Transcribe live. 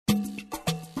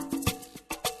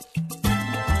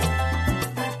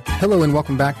Hello and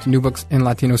welcome back to New Books in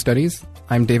Latino Studies.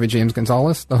 I'm David James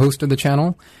Gonzalez, the host of the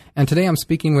channel, and today I'm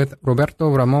speaking with Roberto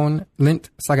Ramon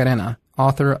Lint Sagarena,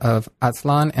 author of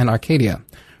Aztlan and Arcadia,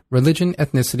 Religion,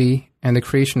 Ethnicity, and the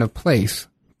Creation of Place,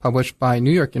 published by New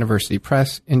York University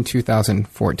Press in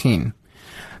 2014.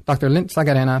 Dr. Lint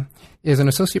Sagarena is an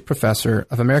associate professor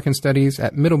of American Studies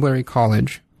at Middlebury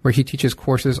College, where he teaches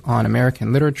courses on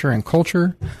American literature and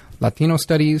culture, Latino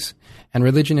studies, and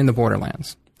religion in the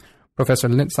borderlands. Professor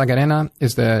Lint Sagarena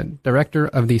is the director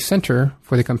of the Center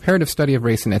for the Comparative Study of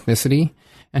Race and Ethnicity,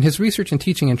 and his research and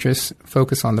teaching interests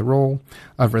focus on the role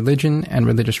of religion and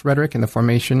religious rhetoric in the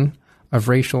formation of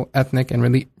racial, ethnic,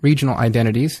 and regional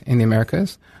identities in the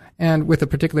Americas, and with a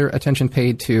particular attention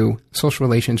paid to social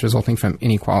relations resulting from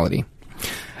inequality.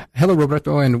 Hello,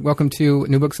 Roberto, and welcome to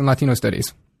New Books in Latino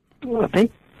Studies. Well,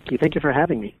 thank you. Thank you for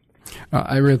having me.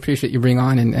 I really appreciate you bringing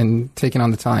on and taking on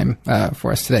the time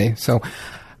for us today. So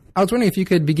I was wondering if you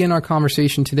could begin our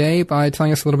conversation today by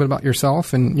telling us a little bit about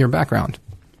yourself and your background.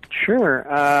 Sure.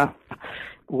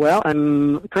 Well,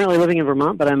 I'm currently living in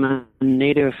Vermont, but I'm a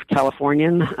native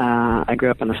Californian. I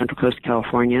grew up on the Central Coast of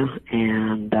California,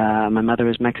 and my mother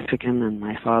was Mexican, and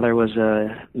my father was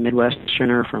a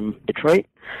Midwesterner from Detroit.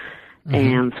 Mm-hmm.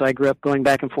 And so I grew up going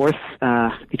back and forth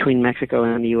between Mexico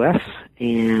and the U.S.,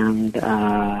 and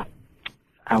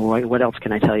what else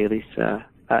can I tell you?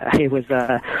 I was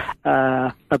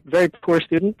a very poor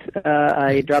student.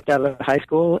 I dropped out of high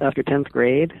school after 10th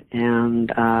grade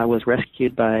and was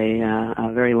rescued by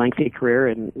a very lengthy career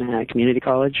in community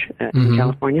college in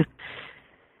California.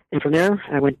 And from there,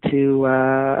 I went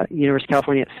to University of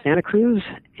California at Santa Cruz,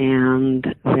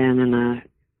 and then in a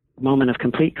moment of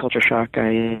complete culture shock, I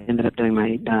ended up doing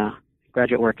my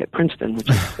graduate work at Princeton, which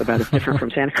is about as different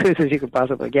from Santa Cruz as you could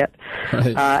possibly get.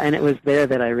 Right. And it was there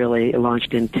that I really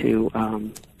launched into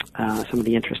some of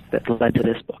the interests that led to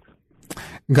this book.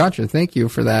 Gotcha. Thank you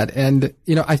for that. And,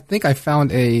 I think I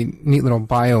found a neat little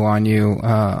bio on you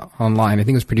online. I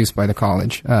think it was produced by the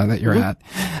college that you're at.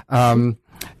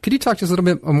 Could you talk just a little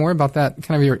bit more about that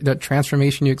kind of that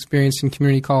transformation you experienced in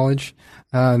community college,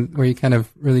 where you kind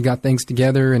of really got things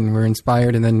together and were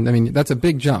inspired? And then, that's a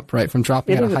big jump, right, from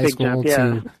dropping out of high school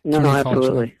to community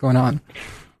college going on.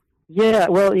 Yeah,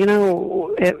 well,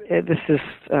 this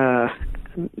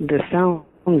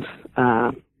sounds,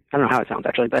 I don't know how it sounds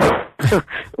actually, but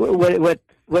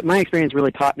what my experience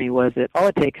really taught me was that all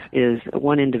it takes is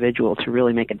one individual to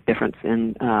really make a difference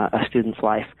in a student's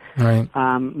life. Right.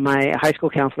 My high school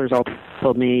counselors all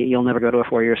told me, you'll never go to a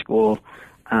four-year school,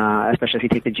 especially if you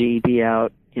take the GED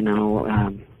out,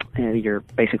 you're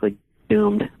basically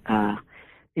doomed.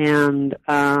 And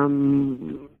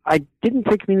I didn't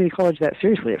take community college that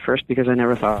seriously at first because I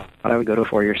never thought I would go to a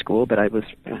four-year school, but I was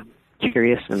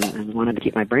curious and wanted to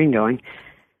keep my brain going.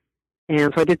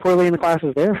 And so I did poorly in the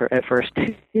classes there at first,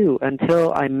 too,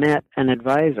 until I met an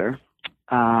advisor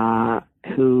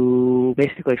who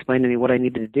basically explained to me what I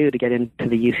needed to do to get into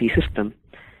the UC system.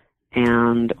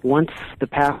 And once the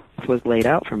path was laid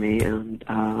out for me and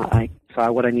I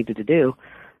saw what I needed to do,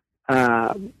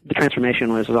 the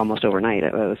transformation was almost overnight.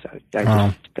 I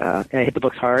hit the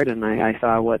books hard, and I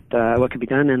saw what could be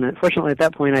done. And fortunately, at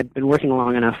that point, I'd been working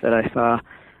long enough that I saw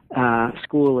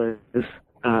school as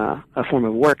a form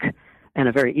of work, and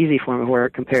a very easy form of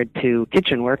work compared to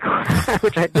kitchen work,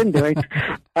 which I'd been doing.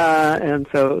 And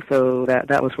so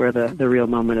that was where the real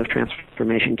moment of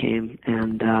transformation came,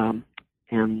 and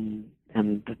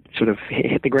sort of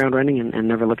hit the ground running and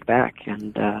never looked back.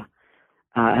 And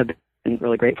have been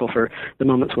really grateful for the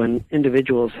moments when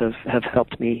individuals have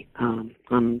helped me.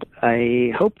 And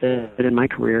I hope that in my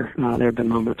career there have been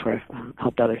moments where I've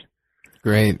helped others.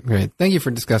 Great. Thank you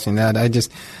for discussing that. it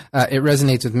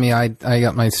resonates with me. I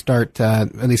got my start,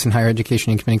 at least in higher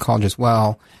education and community college as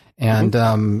well. And,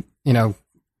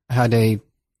 had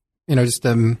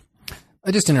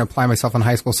I just didn't apply myself in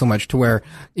high school so much to where,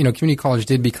 community college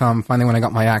did become finally when I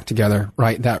got my act together,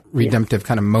 right? That redemptive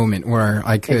kind of moment where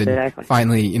I could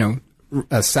finally,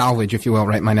 salvage, if you will,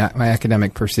 right, my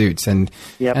academic pursuits. And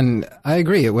I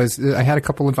agree. I had a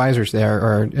couple advisors there,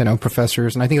 or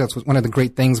professors, and I think that's one of the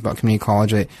great things about community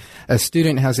college. A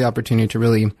student has the opportunity to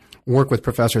really work with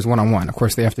professors one-on-one. Of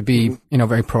course, they have to be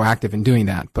very proactive in doing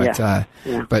that. But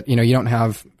but you don't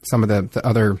have some of the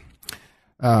other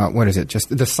just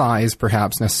the size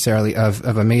perhaps necessarily of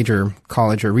a major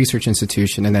college or research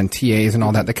institution, and then TAs and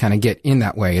all that kind of get in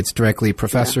that way. It's directly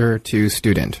professor to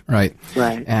student, right?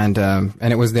 Right. And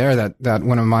it was there that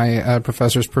one of my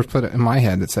professors put it in my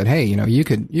head that said, hey, you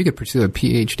could pursue a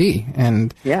PhD.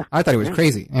 And I thought it was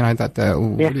crazy. And I thought,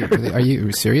 are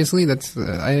you seriously? I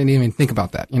didn't even think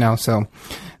about that, so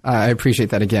I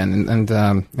appreciate that again. And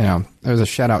there's a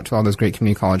shout out to all those great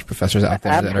community college professors out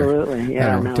there Absolutely. that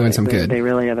are doing some good. They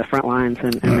really are the front lines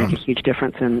and make a huge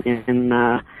difference in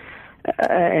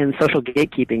social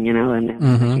gatekeeping, and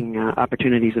making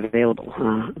opportunities available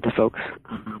to folks.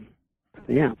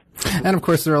 Yeah. And of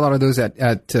course, there are a lot of those at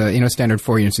standard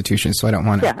 4-year institutions. So I don't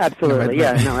want to. Yeah, absolutely.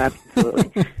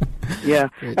 Absolutely. Yeah,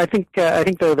 I think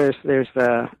though there's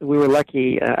we were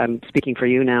lucky. I'm speaking for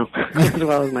you now as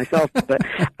well as myself, but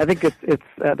I think it's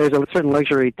there's a certain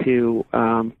luxury to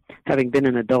having been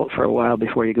an adult for a while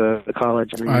before you go to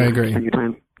college. And I agree. Spend your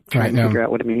time trying to figure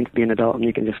out what it means to be an adult, and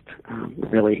you can just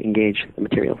really engage the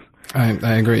materials. I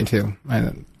agree too.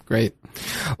 Great.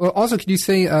 Well, also, could you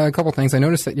say a couple things? I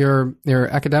noticed that your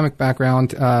academic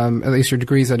background, at least your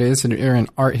degrees, that is, you're in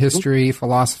art history,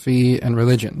 philosophy, and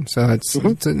religion. So it's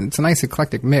a nice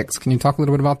eclectic mix. Can you talk a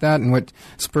little bit about that and what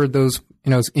spurred those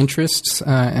interests?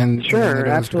 Sure,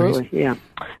 absolutely. Degrees?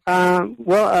 Yeah.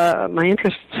 My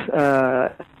interest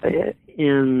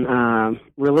in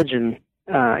religion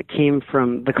came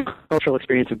from the cultural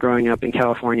experience of growing up in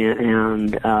California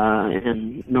and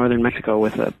in northern Mexico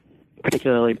with a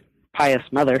particularly pious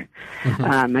mother,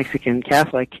 Mexican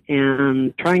Catholic,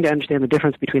 and trying to understand the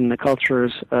difference between the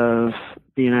cultures of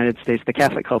the United States, the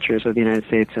Catholic cultures of the United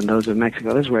States and those of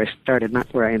Mexico. This is where I started,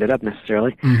 not where I ended up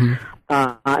necessarily. And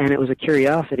it was a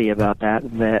curiosity about that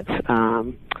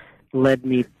led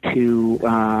me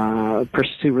to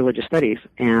pursue religious studies.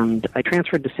 And I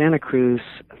transferred to Santa Cruz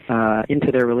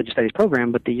into their religious studies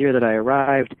program, but the year that I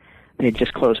arrived, they had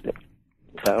just closed it.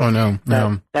 So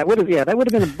that would have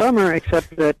been a bummer,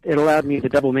 except that it allowed me to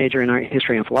double major in art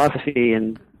history and philosophy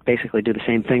and basically do the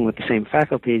same thing with the same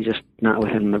faculty, just not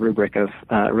within the rubric of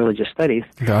religious studies.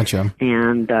 Gotcha.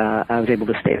 And I was able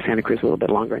to stay at Santa Cruz a little bit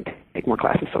longer and take more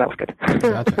classes, so that was good.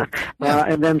 Gotcha. Yeah.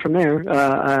 And then from there,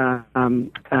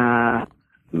 I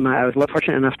was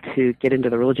fortunate enough to get into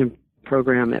the religion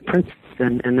program at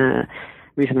Princeton, and the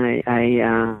reason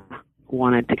I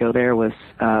wanted to go there was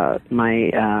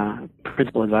my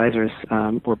principal advisors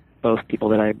were both people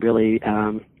that I really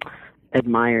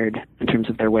admired in terms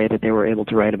of their way that they were able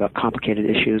to write about complicated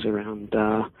issues around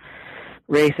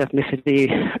race, ethnicity,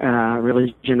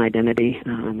 religion, identity.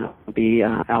 And that would be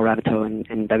Al Rabbito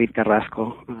and David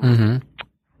Carrasco.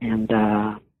 And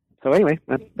so anyway,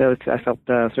 I felt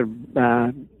sort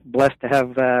of blessed to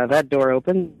have that door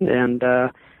open.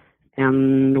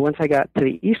 And once I got to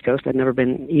the East Coast, I'd never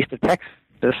been east of Texas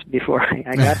before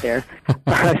I got there.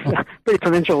 Pretty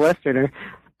provincial Westerner.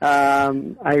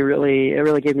 It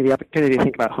really gave me the opportunity to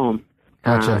think about home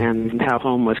and how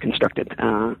home was constructed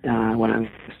when I was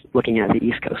looking at the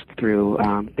East Coast through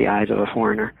the eyes of a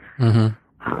foreigner.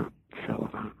 I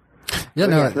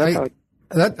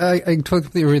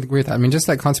totally agree with that. I mean, just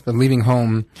that concept of leaving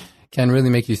home can really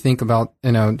make you think about,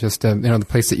 the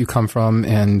place that you come from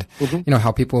and,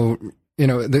 how people,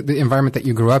 the environment that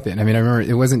you grew up in. I mean, I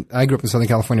remember I grew up in Southern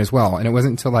California as well. And it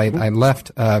wasn't until I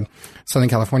left, Southern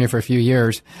California for a few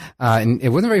years. And it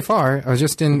wasn't very far. I was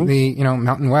just in the,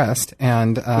 Mountain West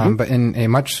and, but in a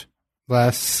much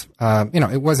less,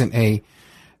 it wasn't a,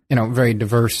 very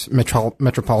diverse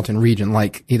metropolitan region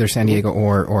like either San Diego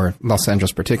or Los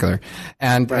Angeles particular.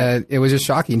 And it was just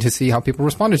shocking to see how people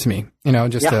responded to me,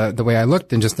 the way I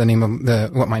looked and just the name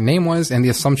of what my name was and the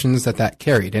assumptions that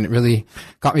carried. And it really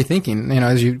got me thinking,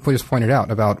 as you just pointed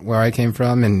out, about where I came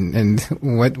from and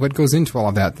what goes into all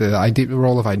of that, the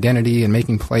role of identity and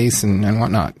making place and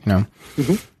whatnot,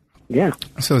 Yeah.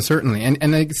 So certainly.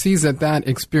 And I see that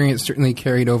experience certainly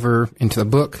carried over into the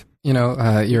book.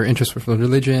 Your interest with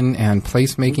religion and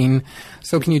placemaking.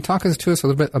 So can you talk to us a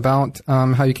little bit about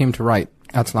how you came to write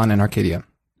Aztlan and Arcadia?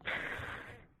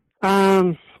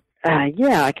 Yeah,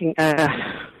 I can.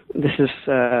 This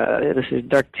is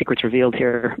dark secrets revealed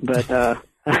here, but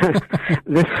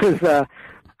this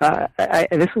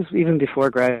was even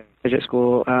before graduate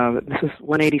school. This was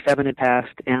 187 had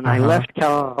passed, and I left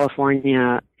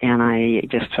California, and I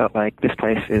just felt like this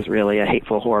place is really a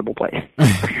hateful, horrible place.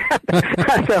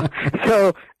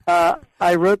 So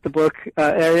I wrote the book.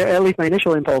 At least my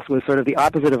initial impulse was sort of the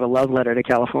opposite of a love letter to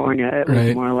California. It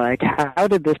was more like, how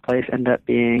did this place end up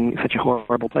being such a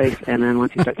horrible place? And then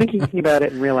once you start thinking about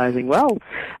it and realizing, well,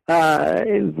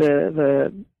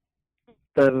 the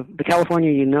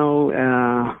California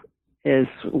is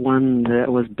one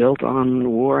that was built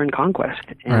on war and conquest,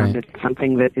 and it's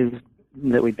something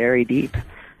that we bury deep,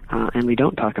 and we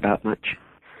don't talk about much.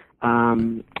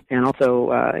 And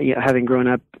also, having grown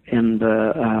up in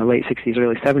the late 60s,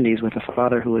 early 70s with a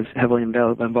father who was heavily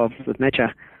involved with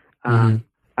Mecha, I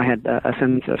had a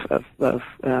sense of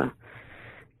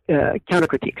counter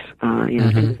critiques,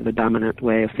 the dominant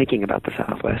way of thinking about the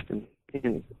Southwest and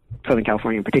in Southern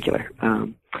California in particular.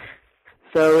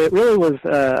 So it really was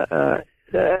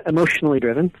emotionally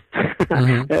driven.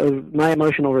 That was my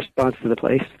emotional response to the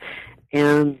place,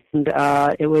 and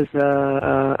it was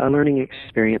a learning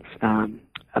experience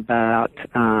about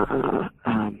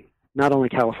not only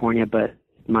California but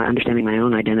understanding my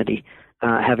own identity,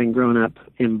 having grown up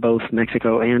in both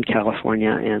Mexico and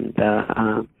California, and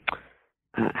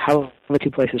how the two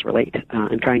places relate,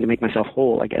 and trying to make myself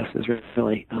whole, I guess, is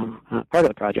really part of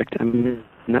the project. I mean,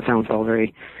 and that sounds all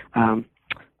very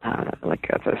like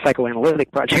a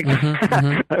psychoanalytic project,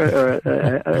 but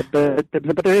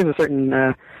there is a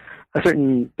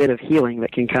certain bit of healing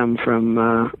that can come from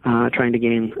trying to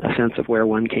gain a sense of where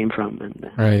one came from, and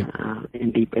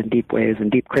in deep ways,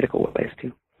 and deep critical ways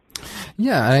too.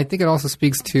 Yeah, and I think it also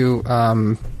speaks to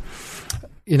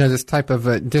this type of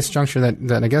disjuncture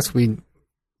that I guess we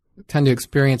tend to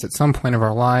experience at some point of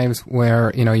our lives,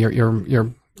 where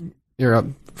you're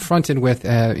fronted with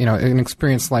an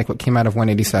experience like what came out of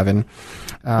 187,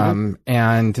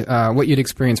 and what you'd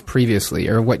experienced previously,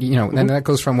 or what and that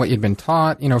goes from what you'd been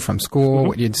taught, from school,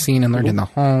 what you'd seen and learned in the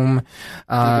home.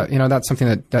 That's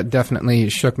something that definitely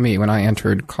shook me when I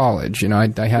entered college.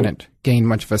 I hadn't gained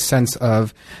much of a sense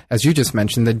of, as you just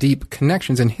mentioned, the deep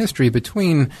connections in history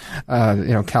between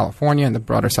California and the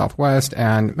broader Southwest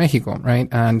and Mexico, right?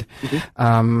 And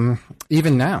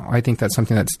even now, I think that's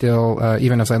something that still,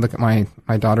 even as I look at my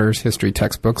daughter's history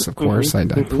textbooks, of course, I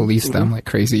police them like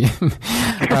crazy,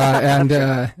 and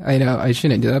I know I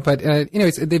shouldn't do that, but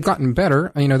they've gotten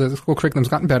better. The school curriculum's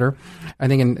gotten better, I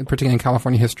think, particularly in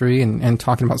California history and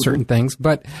talking about certain things.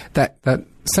 But that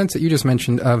sense that you just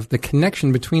mentioned of the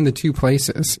connection between the two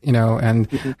places, and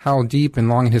how deep and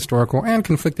long and historical and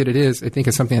conflicted it is, I think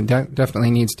is something that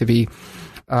definitely needs to be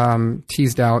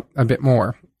teased out a bit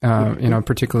more.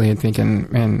 Particularly I think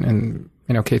in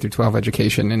K through 12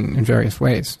 education in various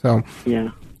ways. So yeah,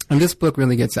 and this book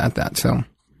really gets at that. So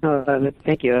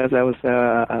thank you. That was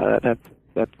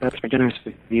that's very generous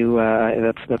of you.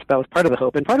 That was part of the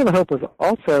hope, and part of the hope was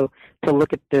also to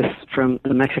look at this from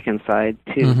the Mexican side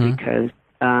too, because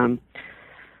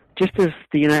just as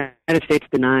the United States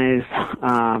denies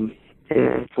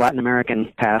its Latin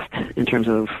American past in terms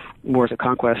of wars of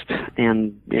conquest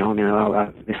and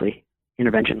obviously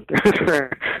intervention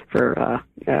for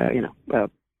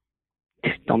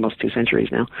almost 2 centuries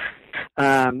now,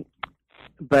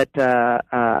 but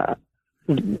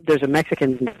there's a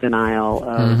Mexican denial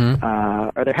of,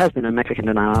 or there has been a Mexican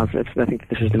denial of, I think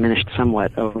this has diminished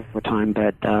somewhat over time,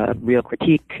 but real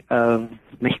critique of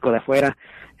Mexico de Afuera,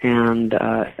 and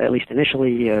at least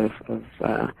initially of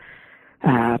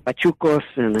Pachucos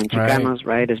and Chicanos,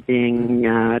 right, as being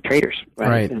traitors,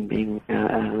 right, and being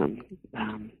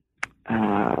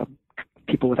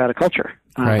people without a culture.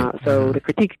 So the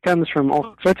critique comes from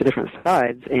all sorts of different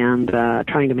sides, and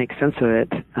trying to make sense of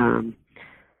it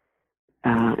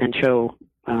and show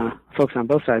folks on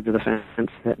both sides of the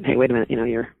fence that, hey, wait a minute,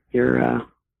 you're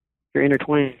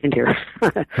intertwined here.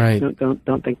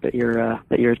 Don't think that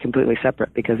you're completely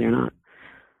separate, because you're not.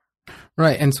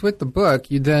 Right, and so with the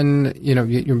book, you then,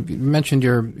 you mentioned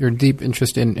your deep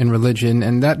interest in religion,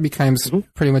 and that becomes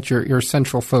pretty much your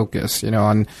central focus,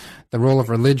 on the role of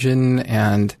religion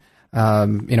and,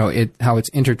 how it's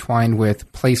intertwined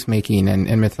with placemaking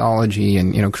and mythology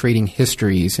and, creating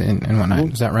histories and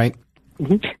whatnot. Is that right?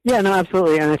 Yeah, no,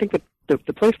 absolutely. And I think that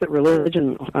the place that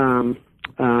religion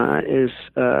is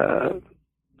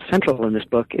central in this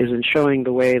book is in showing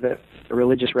the way that the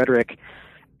religious rhetoric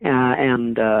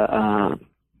and the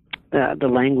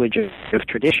language of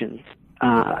tradition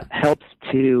helps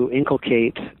to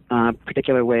inculcate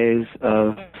particular ways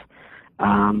of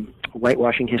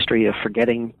whitewashing history, of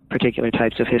forgetting particular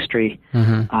types of history,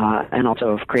 and also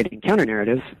of creating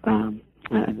counter-narratives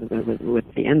with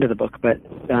the end of the book. But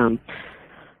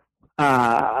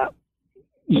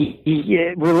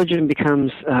religion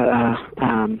becomes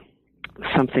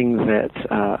something that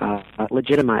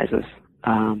legitimizes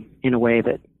in a way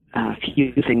that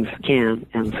few things can,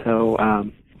 and so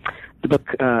the book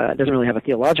doesn't really have a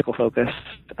theological focus,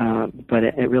 but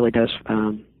it really does.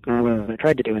 What I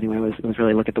tried to do anyway was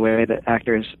really look at the way that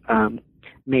actors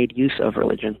made use of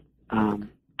religion,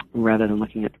 rather than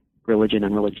looking at religion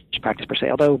and religious practice per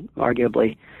se. Although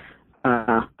arguably,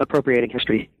 appropriating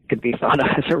history could be thought of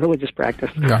as a religious practice.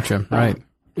 Gotcha. Right.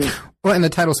 Yeah. Well, and the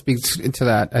title speaks to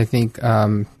that, I think,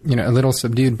 a little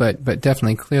subdued, but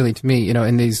definitely clearly to me,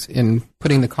 in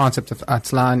putting the concept of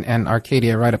Aztlan and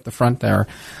Arcadia right up the front there,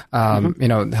 how,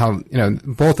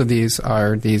 both of these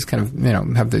are these kind of,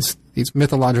 have this these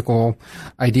mythological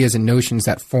ideas and notions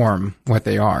that form what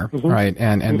they are, right,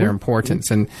 and their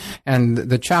importance, and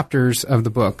the chapters of the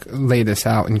book lay this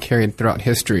out and carry it throughout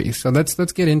history. So let's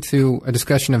get into a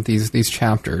discussion of these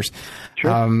chapters.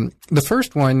 Sure. The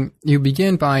first one, you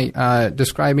begin by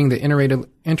describing the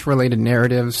interrelated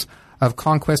narratives of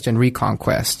conquest and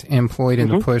reconquest employed in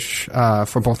the push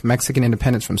for both Mexican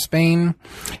independence from Spain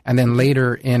and then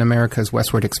later in America's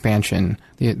westward expansion,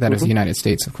 that is the United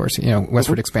States, of course,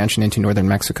 westward expansion into northern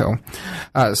Mexico.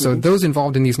 So those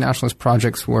involved in these nationalist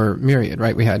projects were myriad,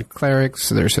 right? We had clerics,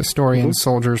 there's historians,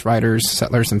 soldiers, writers,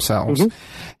 settlers themselves.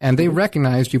 And they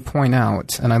recognized, you point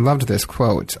out, and I loved this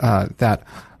quote, that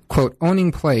quote,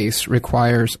 owning place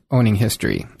requires owning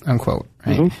history, unquote,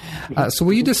 right? So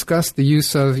will you discuss the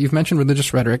use of, you've mentioned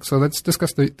religious rhetoric, so let's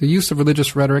discuss the use of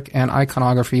religious rhetoric and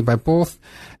iconography by both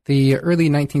the early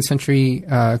 19th century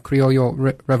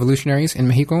Criollo revolutionaries in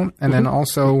Mexico and then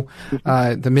also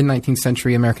the mid-19th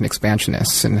century American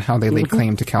expansionists and how they laid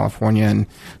claim to California and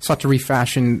sought to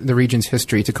refashion the region's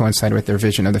history to coincide with their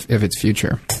vision of its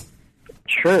future.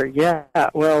 Sure, yeah.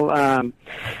 Well,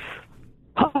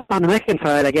 on the Mexican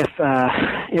side, I guess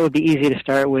it would be easy to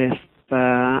start with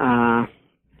Manuel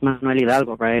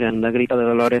Hidalgo, right, and the Grito de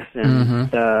Dolores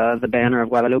and the banner of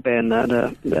Guadalupe and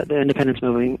the independence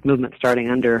movement starting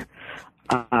under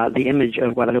the image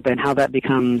of Guadalupe and how that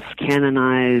becomes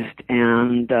canonized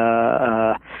and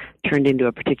turned into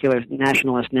a particular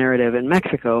nationalist narrative in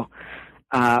Mexico,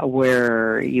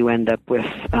 where you end up with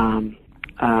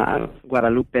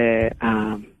Guadalupe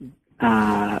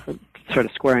sort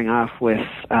of squaring off with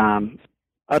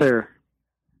other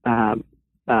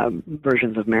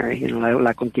versions of Mary,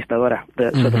 La Conquistadora.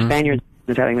 So the Spaniards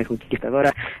were having La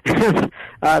Conquistadora,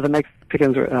 the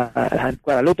Mexicans had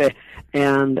Guadalupe,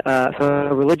 and so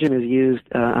religion is used,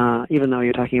 even though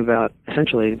you're talking about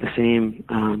essentially the same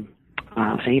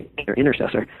saint or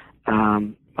intercessor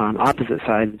on opposite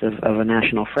sides of a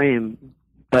national frame,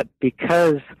 but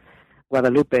because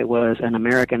Guadalupe was an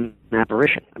American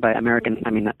apparition. By American, I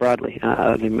mean that broadly,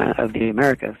 of the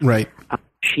Americas. Right.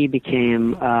 She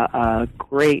became a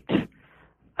great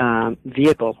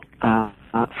vehicle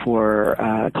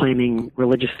for claiming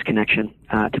religious connection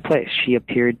to place. She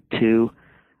appeared to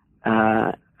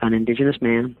an indigenous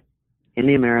man in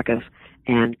the Americas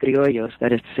and criollos,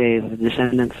 that is to say, the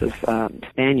descendants of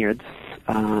Spaniards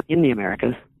in the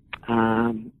Americas,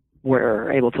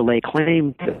 were able to lay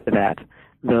claim to that,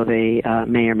 though they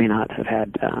may or may not have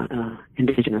had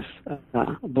indigenous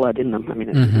blood in them. I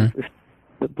mean,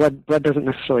 blood doesn't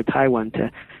necessarily tie one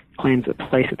to claims of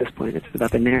place at this point. It's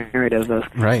about the narrative of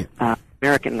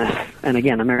Americanness, and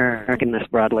again, Americanness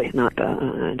broadly, not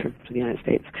in terms of the United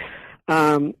States.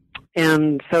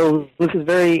 And so this is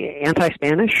very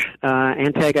anti-Spanish,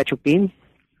 anti-gachupín.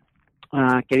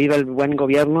 Que viva el buen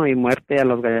gobierno y muerte a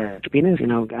los gachupines,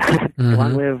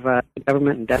 long live the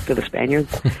government and death to the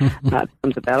Spaniards.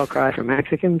 Becomes the battle cry for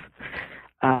Mexicans.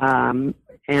 And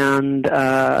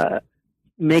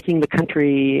making the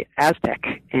country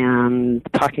Aztec and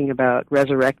talking about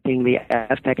resurrecting the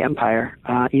Aztec Empire,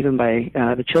 even by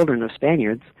the children of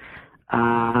Spaniards,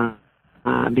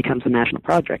 becomes a national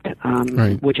project,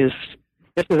 which is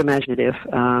just as imaginative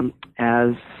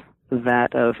as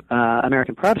that of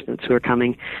American Protestants who are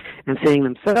coming and seeing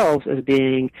themselves as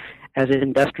being as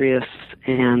industrious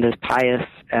and as pious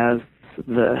as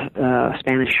the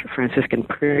Spanish Franciscan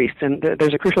priests. And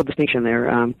there's a crucial distinction there.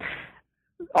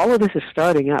 All of this is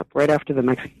starting up right after the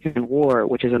Mexican War,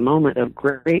 which is a moment of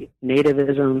great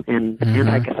nativism and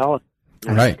anti-Catholicism in the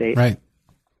United States. Right.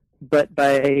 But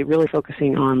by really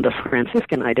focusing on the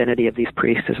Franciscan identity of these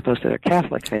priests as opposed to their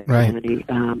Catholic identity,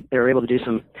 they were able to do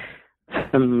some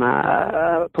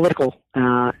political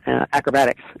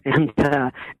acrobatics and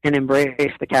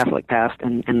embrace the Catholic past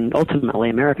and ultimately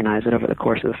Americanize it over the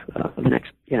course of the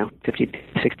next 50 to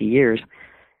 60 years,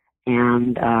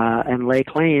 and lay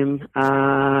claim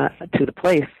to the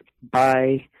place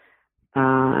by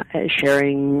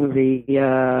sharing the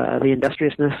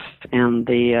industriousness and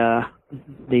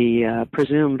the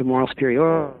presumed moral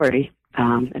superiority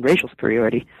and racial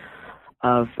superiority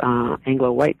of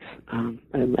Anglo whites, and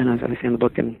as I say in the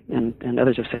book, and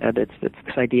others have said, it's this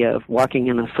idea of walking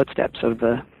in the footsteps of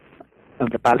the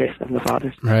padres, of the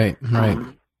fathers, right,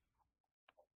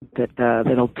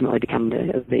 that ultimately become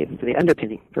the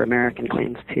underpinning for American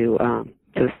claims to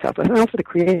the Southwest, and also the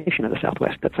creation of the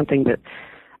Southwest. That's something that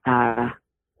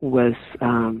was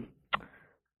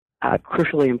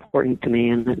crucially important to me,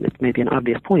 and it's maybe an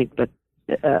obvious point, but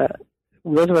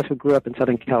those of us who grew up in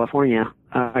Southern California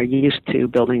are used to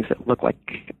buildings that look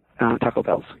like Taco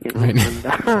Bells, Right.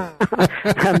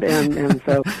 and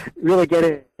so really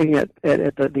getting at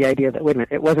the idea that, wait a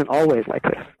minute, it wasn't always like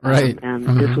this. Right. And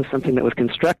this was something that was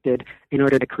constructed in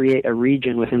order to create a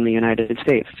region within the United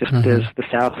States, just as the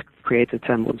South creates its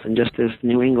emblems, and just as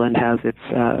New England has its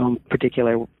own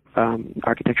particular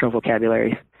architectural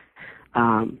vocabulary.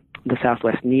 The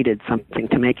Southwest needed something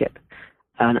to make it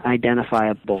an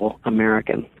identifiable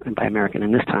American, and by American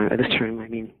in this term I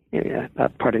mean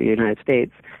part of the United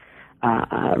States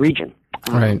region.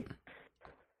 Right.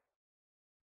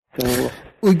 So,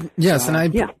 well, yes,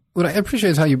 and what I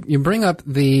appreciate is how you bring up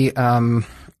the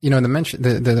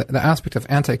the aspect of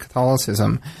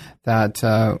anti-Catholicism that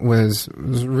was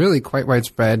really quite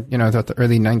widespread, throughout the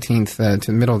early 19th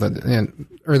to middle of the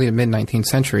early to mid 19th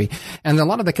century, and a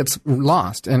lot of that gets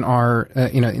lost in our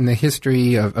in the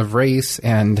history of race,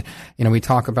 and we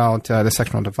talk about the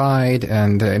sectional divide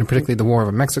and particularly the War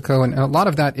of Mexico, and a lot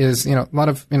of that is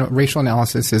racial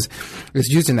analysis is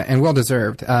used in that, and well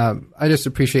deserved. I just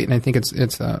appreciate, and I think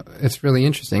it's really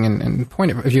interesting and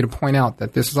point of you to point out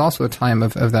that this is also a time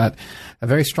of that a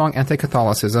very strong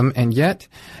anti-Catholicism, and yet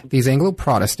these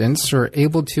Anglo-Protestants are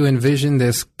able to envision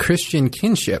this Christian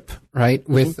kinship, right,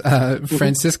 with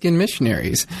Franciscan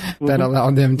missionaries that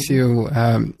allow them to,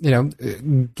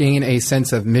 gain a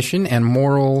sense of mission and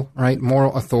moral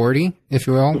authority, if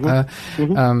you will,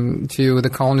 to the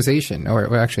colonization,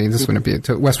 or actually this wouldn't be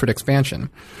to westward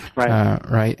expansion,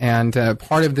 right, and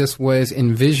part of this was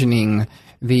envisioning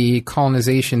the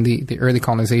colonization, the early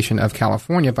colonization of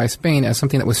California by Spain as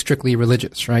something that was strictly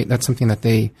religious, right? That's something that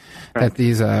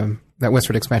that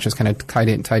westward expansion is kind of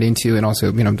tied into, and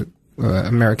also,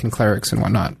 American clerics and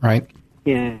whatnot, right?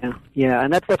 Yeah,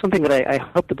 and that's something that I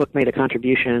hope the book made a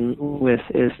contribution with,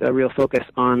 is a real focus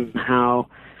on how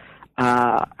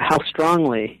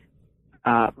strongly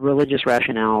religious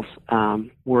rationales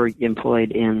were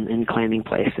employed in claiming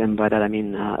place, and by that I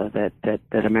mean that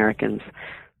Americans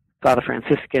saw the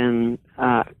Franciscan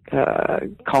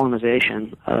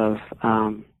colonization of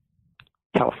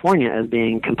California as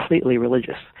being completely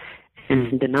religious,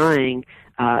 and denying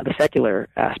the secular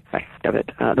aspect of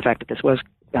it, the fact that this was,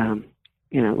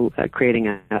 creating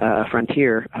a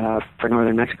frontier for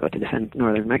northern Mexico, to defend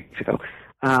northern Mexico,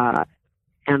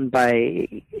 and by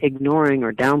ignoring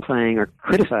or downplaying or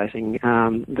criticizing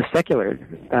the secular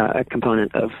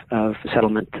component of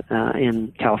settlement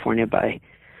in California by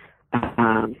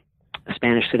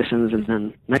Spanish citizens and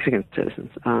then Mexican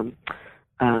citizens, or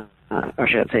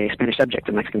should I say Spanish subjects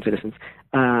and Mexican citizens.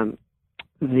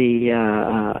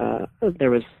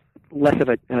 There was less of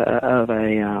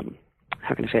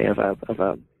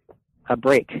a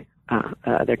break.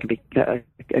 There could be a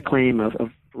claim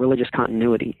of religious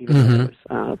continuity, even though there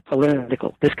was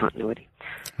political discontinuity.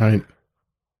 Right.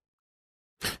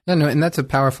 Yeah, no, and that's a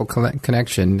powerful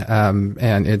connection,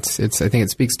 and it's. I think it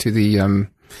speaks to the.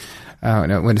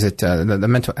 What is it? The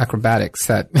mental acrobatics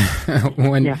that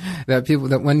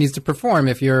that one needs to perform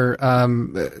if you're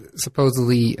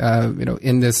supposedly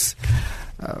in this.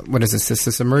 What is this?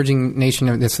 This emerging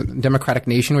nation, this democratic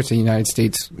nation, which the United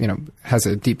States has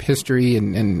a deep history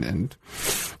and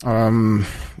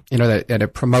that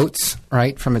it promotes,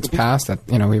 right, from its past, that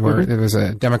it was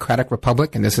a democratic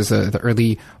republic, and this is the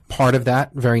early part of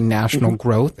that very national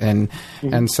growth, and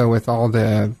so with all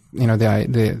the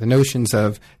the notions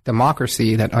of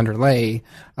democracy that underlay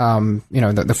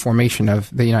the formation of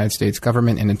the United States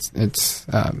government and its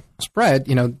spread,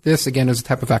 this again is a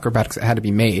type of acrobatics that had to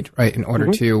be made, right, in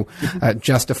order to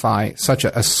justify such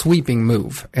a sweeping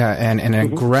move and an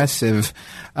aggressive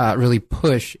really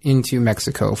push into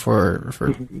Mexico for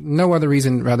no other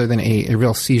reason rather than a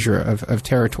real seizure of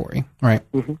territory, right?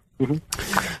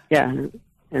 Yeah.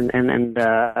 And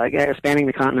spanning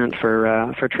the continent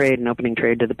for trade and opening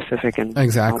trade to the Pacific, and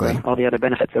all the other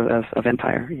benefits of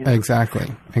empire. Yeah. Exactly.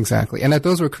 And that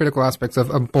those were critical aspects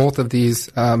of both of these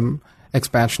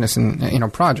expansionist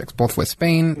and projects. Both with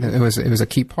Spain, it was a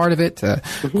key part of it.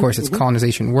 Of course, its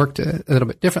colonization worked a little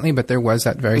bit differently, but there was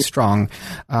that very strong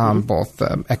both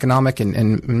economic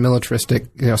and militaristic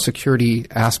security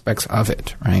aspects of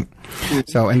it, right?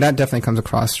 So, and that definitely comes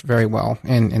across very well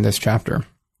in this chapter.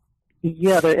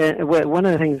 Yeah, one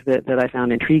of the things that I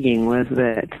found intriguing was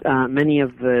that many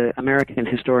of the American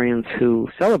historians who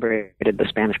celebrated the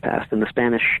Spanish past and the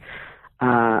Spanish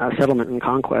settlement and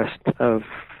conquest of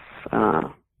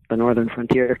the northern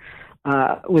frontier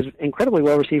was incredibly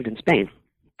well received in Spain,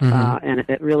 and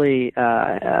it really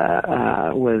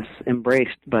was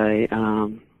embraced by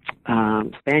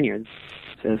Spaniards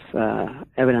as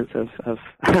evidence of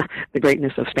the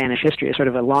greatness of Spanish history, a sort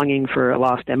of a longing for a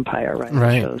lost empire,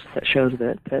 right? That shows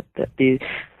that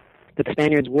that the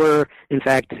Spaniards were, in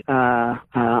fact,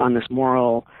 on this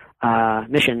moral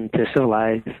mission to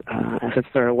civilize, as it's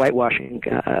sort of whitewashing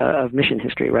of mission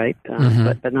history, right?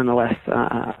 But nonetheless,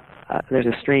 there's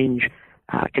a strange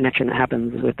connection that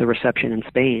happens with the reception in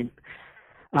Spain.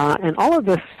 And all of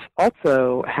this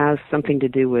also has something to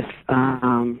do with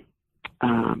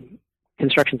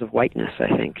constructions of whiteness,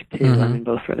 I think, too. I mean,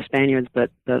 both for the Spaniards,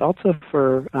 but also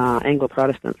for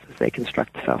Anglo-Protestants as they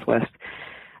construct the Southwest.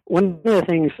 One of the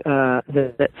things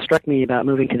that struck me about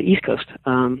moving to the East Coast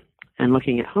and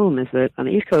looking at home is that on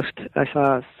the East Coast, I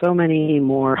saw so many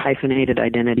more hyphenated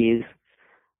identities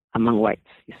among whites,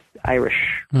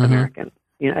 Irish American,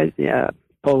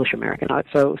 Polish American.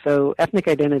 So ethnic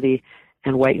identity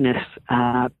and whiteness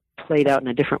played out in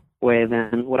a different way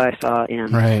than what I saw in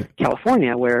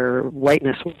California, where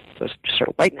whiteness was just sort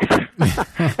of whiteness.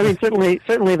 I mean,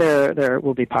 certainly there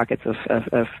will be pockets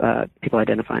of people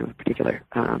identifying with a particular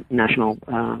national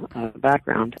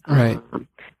background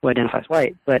who identifies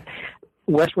white, but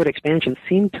westward expansion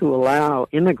seemed to allow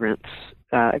immigrants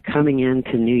coming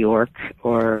into New York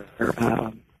or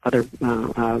other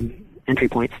entry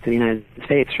points to the United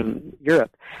States from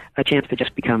Europe a chance to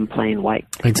just become plain white.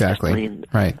 Exactly. Plain,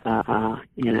 right. And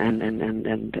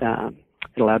it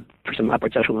allowed for some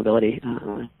upward social mobility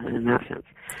in that sense.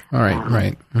 All right.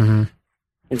 Right. Mm-hmm.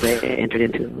 As they entered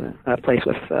into a place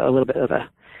with a little bit of a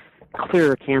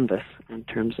clearer canvas in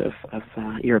terms of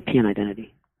European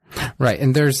identity. Right,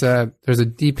 and there's a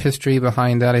deep history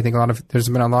behind that. I think there's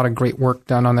been a lot of great work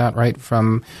done on that, right?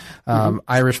 From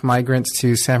Irish migrants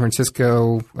to San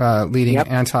Francisco leading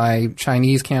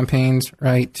anti-Chinese campaigns,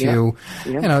 right? To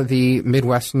the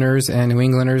Midwesterners and New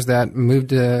Englanders that moved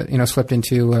to slipped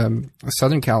into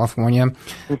Southern California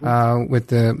with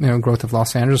the growth of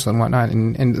Los Angeles and whatnot,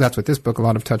 and that's what this book a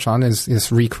lot of touch on is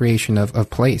this recreation of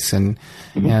place, and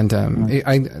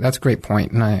that's a great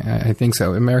point, and I think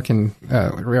so. American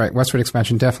right, westward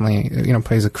expansion definitely,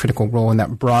 plays a critical role in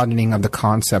that broadening of the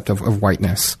concept of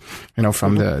whiteness,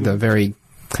 from the very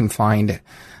confined,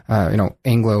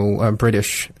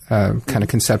 Anglo-British kind of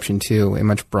conception to a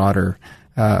much broader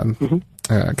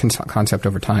concept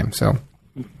over time. So,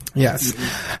 yes.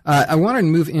 I want to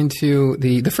move into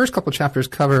the first couple of chapters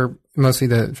cover mostly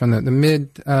from the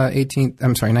mid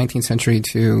 19th century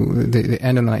to the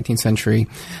end of the 19th century.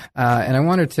 And I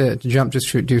wanted to jump just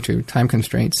due to time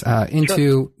constraints,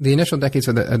 into the initial decades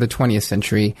of the 20th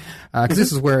century. Cause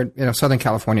this is where, Southern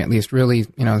California at least really,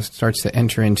 starts to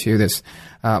enter into this,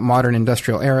 modern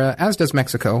industrial era, as does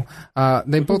Mexico.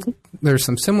 There's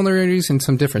some similarities and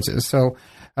some differences. So,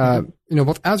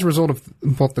 both as a result of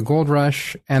both the gold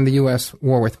rush and the U.S.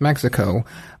 war with Mexico,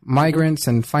 migrants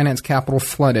and finance capital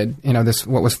flooded,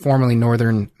 what was formerly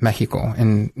northern Mexico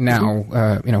and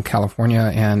now,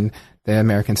 California and the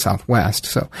American Southwest.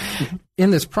 So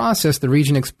in this process, the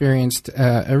region experienced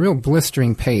a real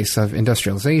blistering pace of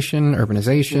industrialization,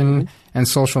 urbanization, and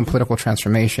social and political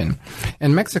transformation.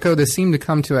 In Mexico, this seemed to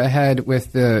come to a head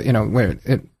with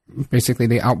basically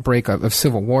the outbreak of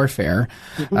civil warfare,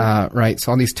 right?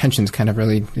 So all these tensions kind of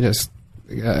really just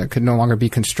could no longer be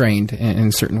constrained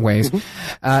in certain ways.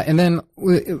 And then,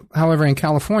 however, in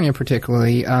California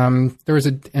particularly, there was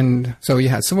so you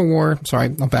had civil war, I'll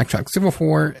backtrack, civil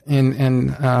war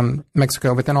in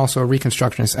Mexico, but then also a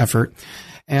reconstructionist effort.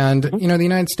 And, the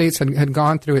United States had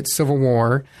gone through its civil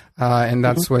war, and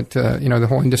that's what, the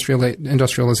whole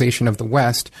industrialization of the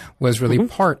West was really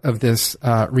part of this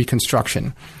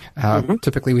reconstruction.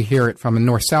 Typically we hear it from a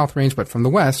north-south range, but from the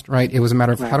West, right, it was a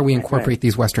matter of how do we incorporate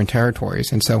these Western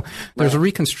territories. And so there's a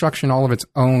reconstruction all of its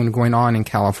own going on in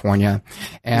California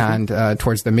and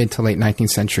towards the mid to late 19th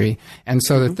century. And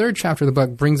so the third chapter of the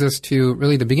book brings us to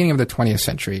really the beginning of the 20th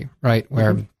century, right,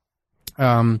 where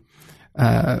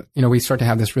we start to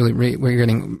have this we're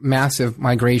getting massive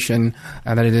migration,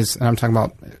 that it is, and I'm talking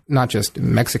about not just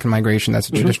Mexican migration, that's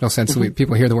a traditional sense that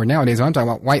people hear the word nowadays. I'm talking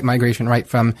about white migration right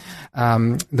from,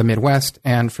 the Midwest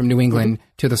and from New England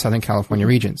to the Southern California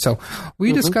region. So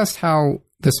we discussed how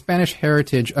the Spanish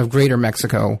heritage of Greater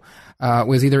Mexico,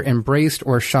 was either embraced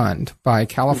or shunned by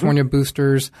California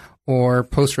boosters or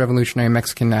post-revolutionary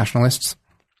Mexican nationalists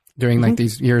during like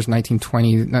these years,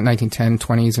 1910,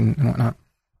 20s and whatnot.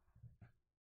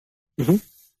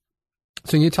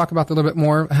 So you talk about that a little bit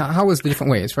more. How was the different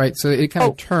ways, right? So it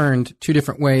kind of turned two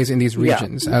different ways in these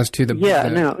regions as to the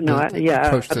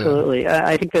approach absolutely.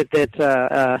 I think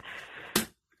that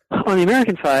on the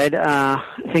American side,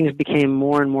 things became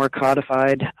more and more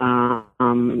codified,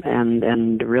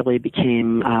 and really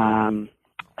became.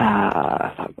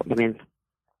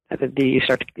 You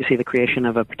start to see the creation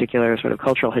of a particular sort of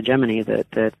cultural hegemony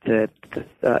that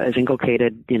is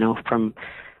inculcated, from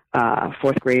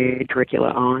fourth grade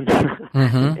curricula on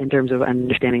in terms of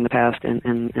understanding the past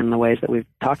and the ways that we've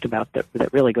talked about that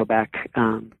really go back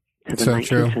to the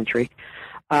 19th century.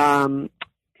 But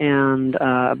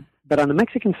on the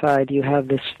Mexican side, you have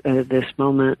this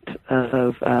moment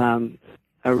of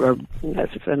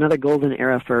it's another golden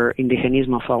era for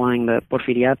indigenismo following the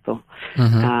Porfiriato,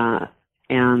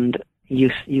 and you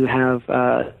have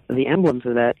the emblems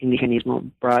of that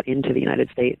indigenismo brought into the United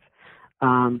States,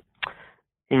 there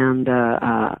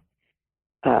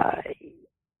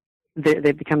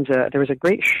was a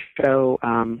great show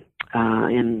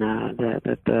in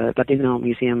the Latino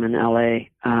Museum in LA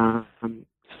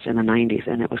in the 90s,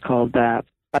 and it was called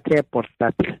Patria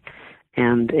Portátil,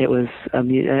 and it was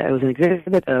an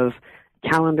exhibit of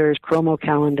calendars, chromo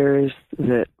calendars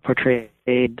that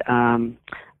portrayed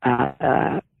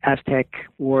Aztec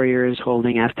warriors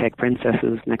holding Aztec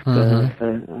princesses next to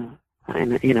in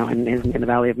the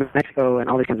Valley of Mexico, and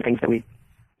all these kinds of things that we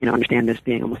understand as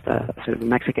being almost a sort of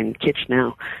Mexican kitsch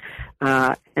now,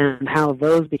 and how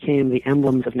those became the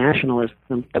emblems of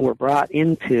nationalism that were brought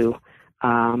into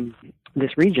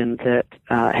this region that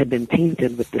had been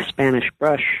painted with the Spanish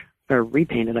brush, or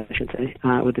repainted, I should say,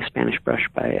 with the Spanish brush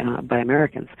by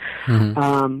Americans.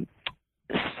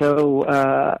 So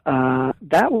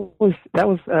that was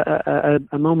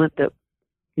a moment that,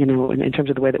 in terms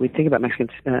of the way that we think about Mexican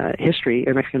history,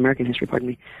 or Mexican American history, pardon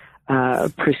me,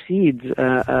 precedes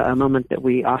a moment that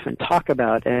we often talk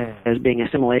about as being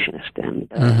assimilationist, and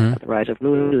the rise of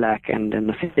LULAC and in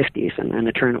the 50s and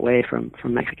a turn away from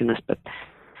Mexicanness. But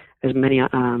as many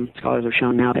scholars have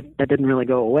shown now, that didn't really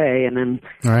go away. And then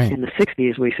in the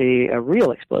 60s, we see a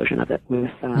real explosion of it with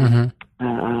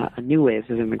new waves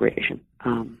of immigration,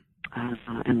 and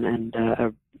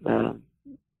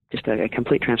just a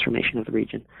complete transformation of the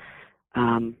region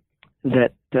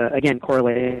that, again,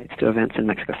 correlates to events in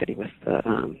Mexico City with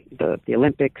the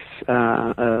Olympics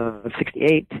of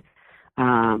 '68,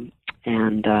 and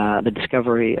the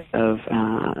discovery of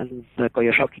the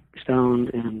Coyoyoc stone,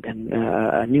 and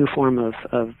a new form of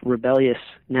rebellious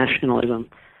nationalism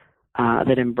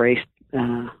that embraced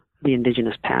the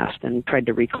indigenous past and tried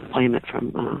to reclaim it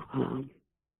from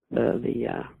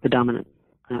the dominant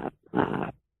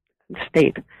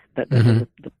state.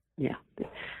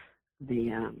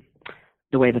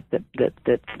 The way that the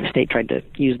state tried to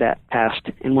use that past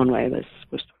in one way was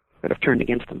sort of turned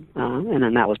against them, and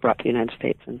then that was brought to the United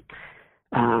States and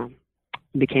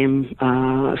became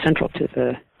central to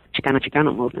the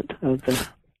Chicano movement of the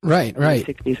late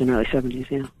 60s and early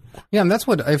 70s. Yeah, and that's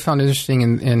what I found interesting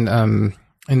in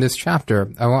this chapter.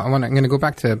 I'm going to go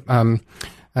back to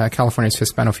California's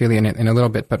Hispanophilia in a little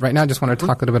bit, but right now I just want to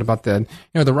talk a little bit about the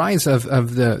rise of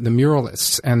the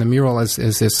muralists, and the mural is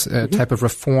this type of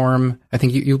reform. I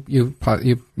think you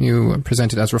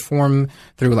presented as reform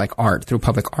through art, through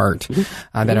public art,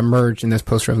 that emerged in this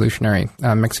post-revolutionary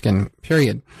Mexican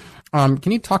period. Can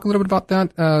you talk a little bit about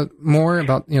that more,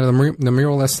 about the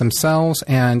muralists themselves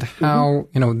and how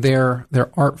their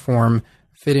art form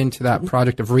fit into that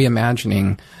project of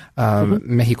reimagining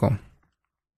Mexico?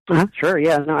 Sure,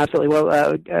 yeah, no, absolutely.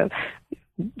 Well,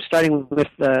 starting with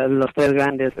Los Tres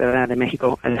Grandes de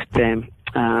Mexico,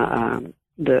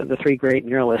 the three great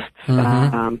muralists,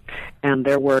 and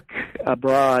their work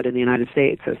abroad in the United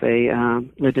States as they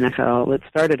lived in exile, it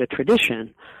started a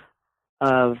tradition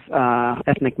of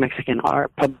ethnic Mexican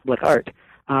art, public art,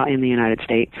 in the United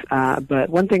States. But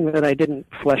one thing that I didn't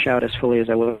flesh out as fully as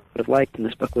I would have liked in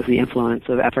this book was the influence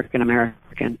of African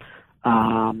American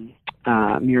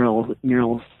murals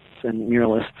and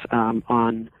muralists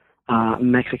on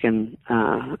Mexican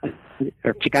or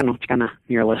Chicana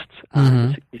muralists in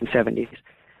the 60s and 70s.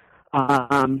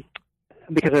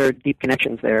 Because there are deep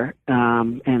connections there,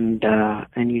 and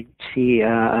you see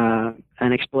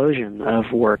an explosion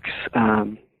of works,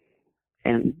 and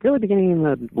really beginning in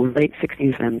the late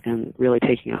 60s and really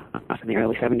taking off in the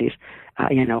early 70s.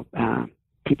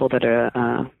 People that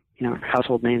are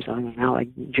household names now, like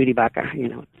Judy Baca,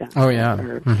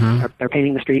 are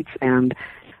painting the streets. And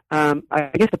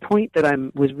I guess the point that I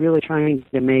was really trying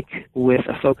to make with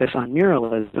a focus on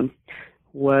muralism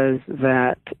was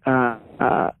that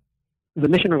the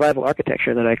mission revival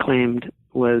architecture that I claimed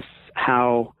was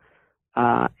how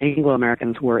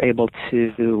Anglo-Americans were able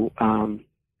to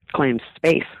claim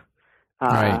space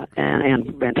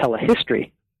and tell a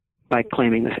history by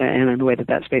claiming this, and in the way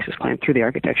that space is claimed through the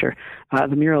architecture.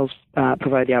 The murals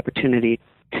provide the opportunity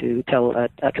to tell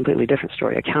a completely different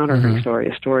story, a countering story,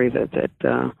 a story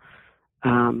that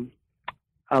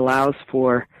allows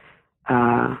for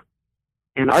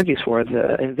and argues for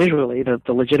visually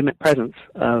the legitimate presence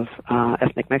of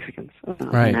ethnic Mexicans.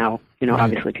 Now,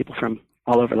 obviously people from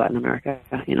all over Latin America.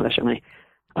 There's certainly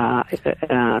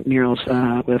murals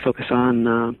with a focus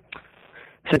on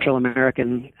Central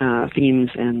American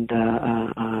themes and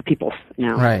peoples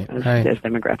now, as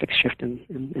demographics shift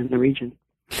in the region.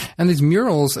 And these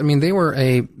murals, I mean,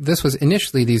 this was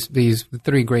initially these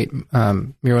three great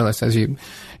muralists, as you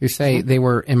say, they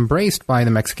were embraced by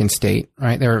the Mexican state,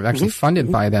 right? They were actually funded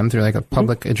by them through like a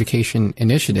public education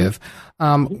initiative.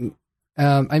 I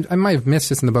might have missed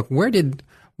this in the book. Where did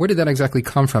that exactly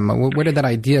come from? Where did that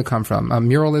idea come from?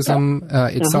 Muralism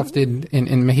itself did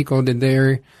in Mexico,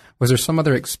 was there some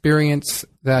other experience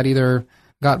that either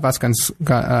got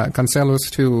Vasconcelos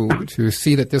to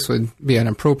see that this would be an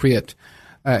appropriate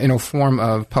form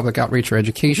of public outreach or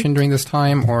education during this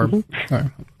time, or? As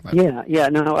you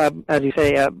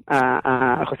say,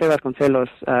 José Vasconcelos,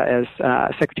 as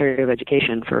Secretary of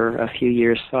Education for a few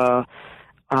years, saw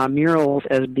murals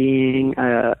as being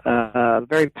a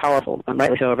very powerful, and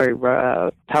rightly so, a very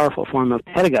powerful form of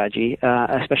pedagogy,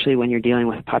 especially when you're dealing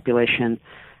with a population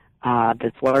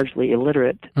that's largely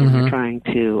illiterate and you're trying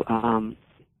to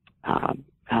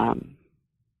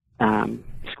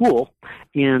school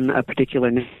in a particular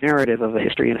narrative of a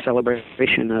history and a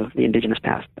celebration of the indigenous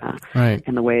past,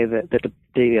 in the way that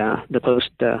the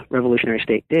post-revolutionary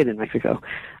state did in Mexico.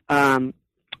 But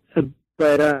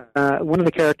one of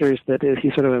the characters that is,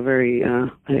 he's sort of a very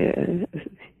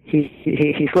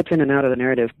he slips in and out of the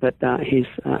narrative, but he's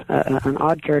an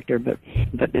odd character, but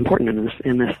important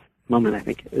in this moment, I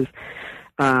think, is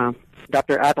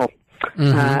Dr. Atl,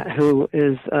 who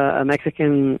is a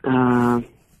Mexican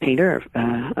painter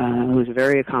who's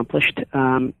very accomplished,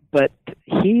 but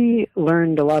he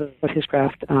learned a lot of his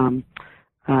craft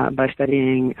by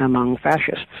studying among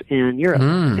fascists in Europe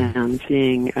and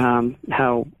seeing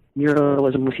how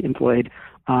muralism was employed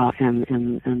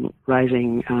in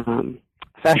rising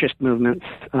fascist movements,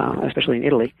 especially in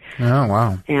Italy. Oh,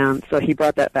 wow. And so he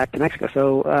brought that back to Mexico.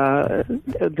 So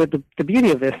the beauty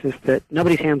of this is that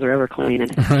nobody's hands are ever clean.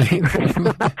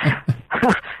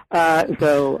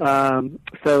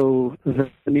 So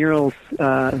the murals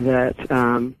that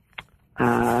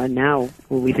now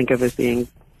we think of as being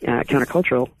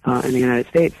countercultural in the United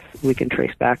States, we can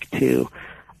trace back to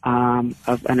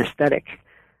of an aesthetic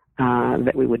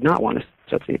that we would not want to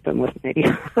associate them with, maybe,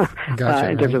 in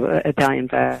terms of Italian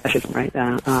fascism, right?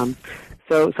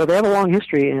 So they have a long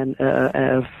history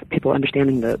of people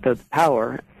understanding the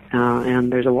power,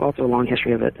 and there's also a long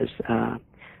history of it as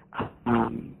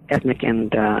ethnic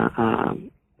and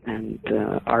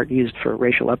art used for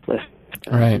racial uplift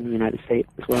in the United States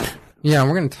as well. Yeah,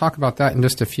 we're going to talk about that in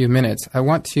just a few minutes. I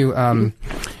want to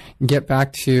get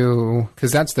back to,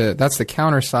 because that's the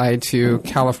counter side to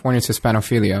California's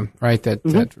Hispanophilia, right?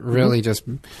 That really just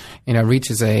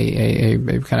reaches a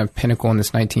kind of pinnacle in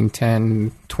this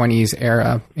 1910, 20s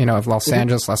era, of Los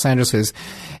Angeles. Los Angeles is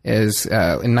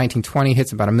in 1920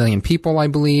 hits about 1 million people, I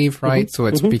believe, right? So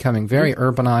it's becoming very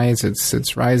urbanized.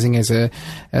 It's rising as a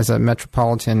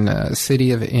metropolitan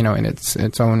city of in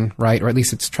its own right, or at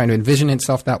least it's trying to envision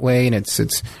itself that way, and it's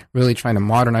really trying to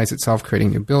modernize itself, creating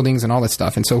new buildings and all this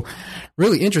stuff. And so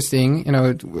really interesting,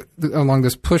 along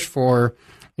this push for,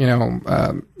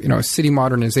 city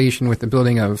modernization with the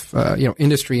building of,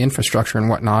 industry infrastructure and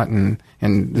whatnot, and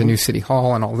the new city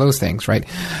hall and all those things, right?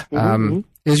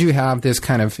 Is you have this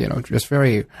kind of, just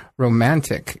very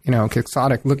romantic,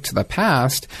 quixotic look to the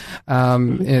past,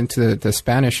 into the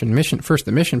Spanish and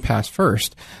the mission past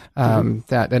first,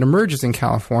 that emerges in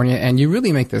California. And you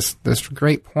really make this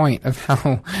great point of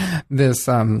how this,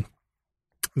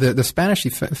 the Spanish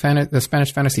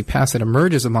fantasy past that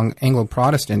emerges among Anglo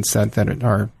Protestants that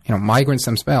are migrants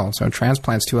themselves, so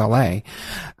transplants to LA,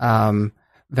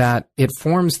 that it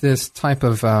forms this type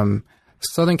of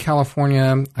Southern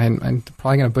California. I'm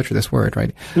probably going to butcher this word,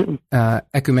 right?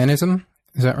 Ecumenism.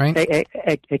 Is that right?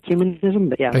 Ecumenism,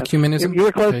 but yeah. Ecumenism? You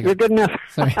were close. You're good enough.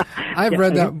 Sorry. I've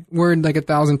read that word like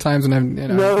 1,000 times and I've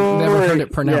never heard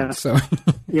it pronounced.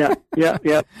 Yeah.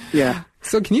 So. Yeah.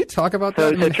 So can you talk about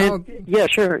that? Yeah,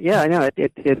 sure. Yeah, I know.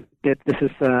 This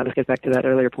gets back to that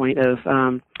earlier point of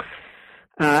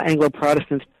Anglo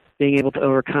Protestants being able to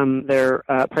overcome their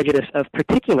prejudice of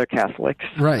particular Catholics.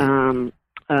 Right.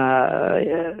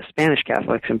 Spanish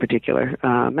Catholics in particular.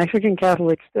 Mexican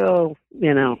Catholics still,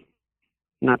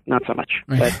 not so much.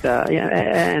 Right. But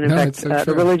and in fact,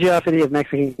 the religiosity of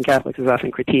Mexican Catholics is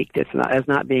often critiqued. It's not as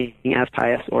being as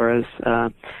pious or as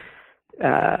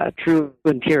true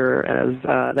and pure as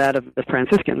that of the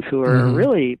Franciscans, who are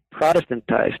really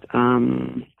Protestantized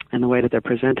in the way that they're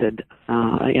presented,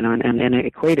 and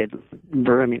equated,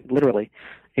 literally,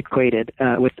 equated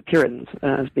with the Puritans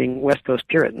as being West Coast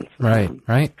Puritans. Right.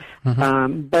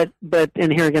 Mm-hmm. But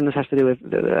and here again, this has to do with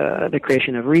the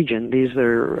creation of region. These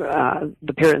are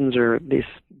the Puritans are these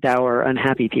dour,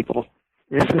 unhappy people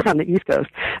on the East Coast,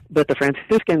 but the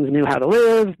Franciscans knew how to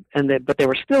live, but they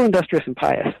were still industrious and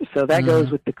pious. So that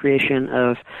goes with the creation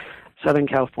of Southern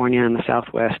California and the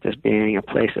Southwest as being a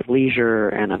place of leisure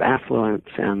and of affluence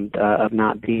and of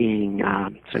not being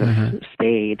sort of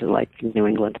staid like New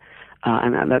England.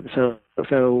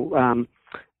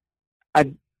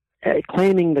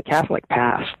 Claiming the Catholic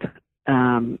past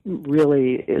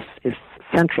really is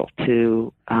central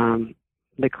to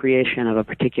the creation of a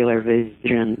particular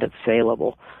vision that's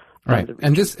saleable. Right,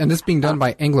 and this being done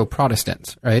by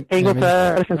Anglo-Protestants, right?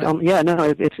 Anglo-Protestants,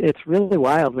 it's really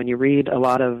wild when you read a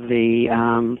lot of the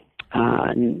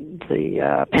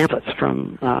pamphlets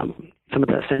from some of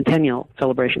the centennial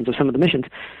celebrations of some of the missions.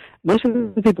 Most of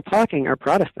the people talking are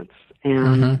Protestants,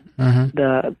 and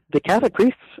the Catholic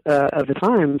priests of the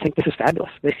time think this is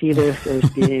fabulous. They see this as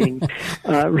being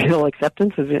real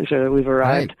acceptance. So we've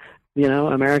arrived. Right.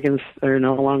 Americans are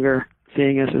no longer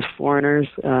seeing us as foreigners.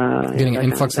 Getting an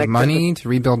influx of money to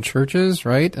rebuild churches,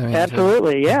 right? I mean,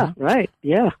 absolutely, right,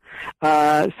 yeah.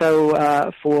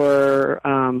 So for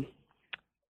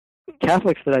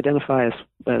Catholics that identify as,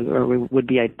 or would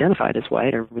be identified as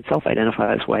white, or would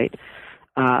self-identify as white,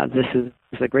 this is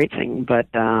a great thing. But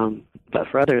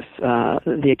for others,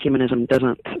 the ecumenism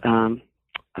doesn't.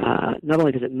 Not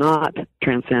only does it not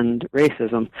transcend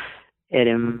racism, it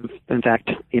in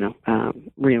fact,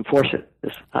 reinforces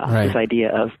this idea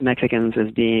of Mexicans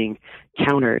as being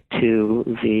counter to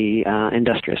the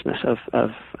industriousness of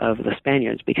the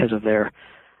Spaniards because of their,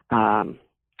 all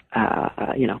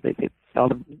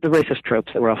the racist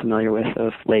tropes that we're all familiar with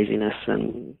of laziness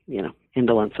and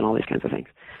indolence and all these kinds of things.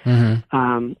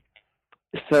 Mm-hmm.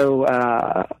 So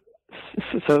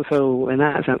in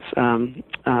that sense,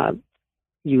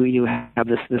 you have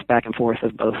this back and forth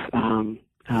of both.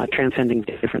 Transcending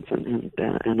difference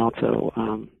and also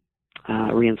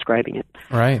reinscribing it.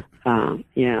 Right. Well,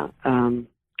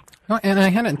 and I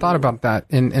hadn't thought about that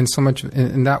in so much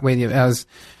in that way as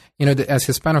as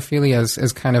Hispanophilia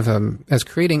as kind of as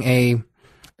creating a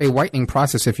whitening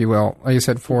process, if you will. Like you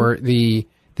said, for the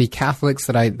Catholics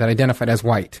that identified as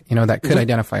white, that could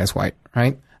identify as white,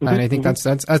 right? And I think that's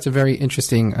a very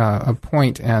interesting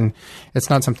point, and it's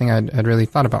not something I'd really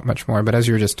thought about much more. But as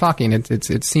you were just talking,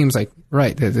 it seems like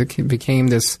it became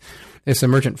this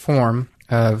emergent form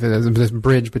of this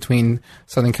bridge between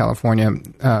Southern California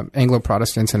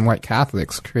Anglo-Protestants and white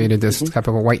Catholics, created this type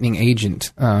of a whitening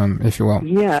agent, if you will.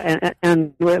 Yeah,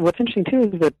 and what's interesting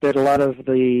too is that a lot of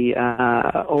the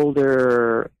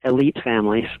older elite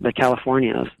families, the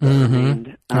Californios, that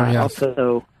remained,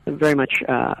 also very much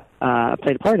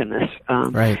played a part in this.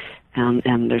 Right.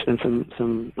 And there's been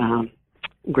some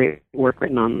great work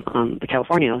written on the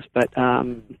Californios, but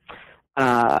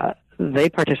they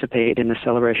participate in the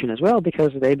celebration as well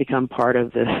because they become part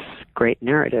of this great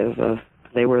narrative of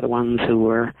they were the ones who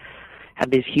had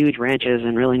these huge ranches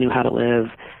and really knew how to live.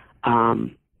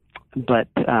 But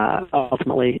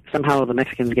ultimately, somehow the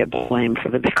Mexicans get blamed for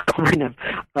the decline of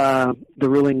the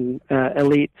ruling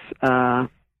elites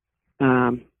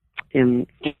in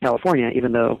California,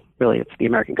 even though really it's the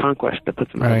American conquest that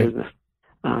puts them out of business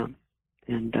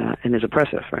and is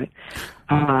oppressive, right?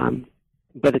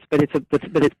 But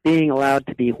it's being allowed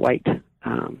to be white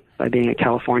by being a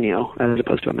Californio as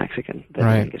opposed to a Mexican that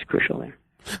I think is crucial there.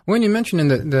 When you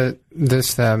mentioned in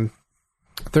this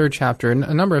third chapter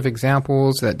a number of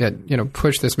examples that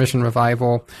push this mission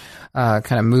revival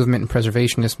kind of movement and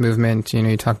preservationist movement,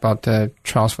 you talk about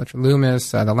Charles Fletcher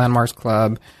Loomis, the Landmarks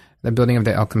Club, the building of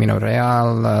the El Camino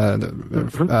Real,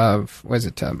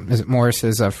 is it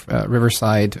Morris's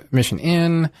Riverside Mission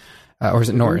Inn? Or is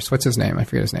it Norris? What's his name? I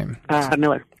forget his name.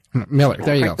 Miller. Miller.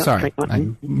 There you go. Sorry. I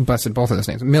busted both of those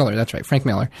names. Miller. That's right. Frank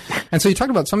Miller. And so you talked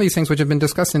about some of these things which have been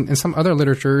discussed in some other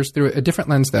literatures through a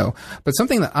different lens, though. But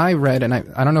something that I read, and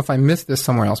I don't know if I missed this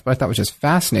somewhere else, but I thought was just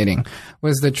fascinating,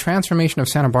 was the transformation of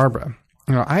Santa Barbara.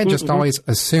 I had just always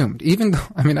assumed, even though,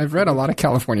 I've read a lot of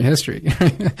California history,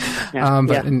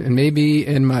 and maybe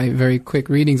in my very quick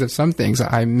readings of some things,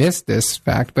 I missed this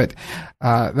fact, but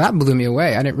that blew me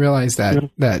away. I didn't realize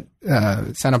that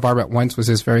Santa Barbara at once was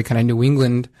this very kind of New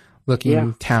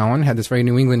England-looking town, had this very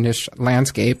New Englandish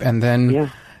landscape, and then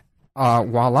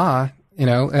voila,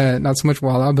 not so much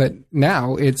voila, but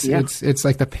now it's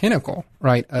like the pinnacle,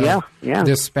 right? Of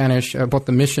this Spanish, both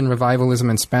the mission revivalism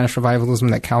and Spanish revivalism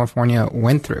that California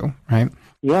went through, right?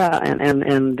 Yeah,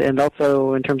 and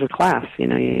also in terms of class, you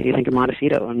think of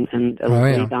Montecito and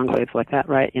elite enclaves like that,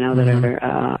 right? That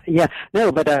are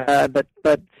but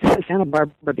Santa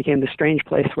Barbara became this strange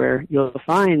place where you'll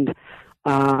find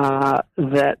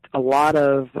that a lot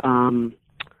of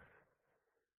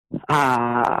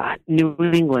New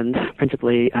England,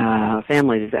 principally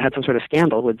families that had some sort of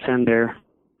scandal, would send their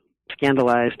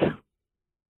scandalized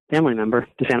family member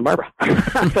to Santa Barbara.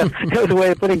 So it was a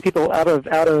way of putting people out of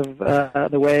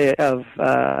the way of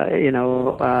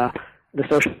the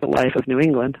social life of New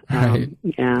England. Right.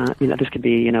 This could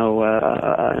be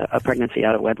a pregnancy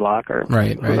out of wedlock, or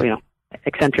right.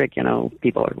 eccentric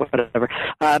people or whatever.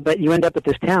 But you end up at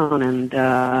this town, and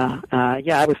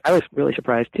I was really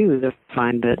surprised too to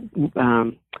find that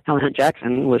Helen Hunt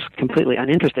Jackson was completely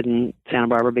uninterested in Santa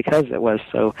Barbara because it was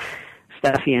so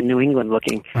stuffy and New England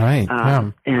looking. Right.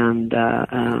 And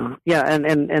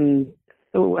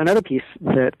another piece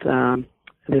that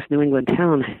this New England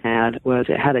town had was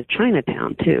it had a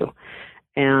Chinatown too,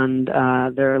 and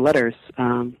there are letters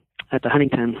at the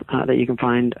Huntington that you can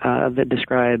find that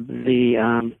describe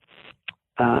the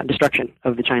destruction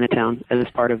of the Chinatown as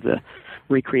part of the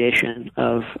recreation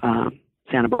of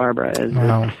Santa Barbara as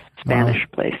a Spanish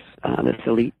place, this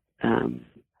elite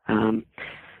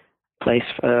place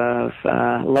of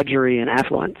luxury and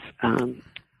affluence.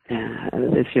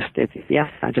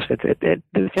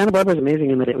 Santa Barbara is amazing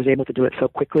in that it was able to do it so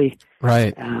quickly.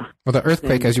 Right. Well, the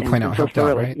earthquake, as you point out, helped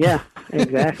out, right? Yeah,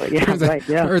 exactly. Yeah, right.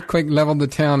 Yeah. The earthquake leveled the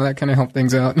town. That kind of helped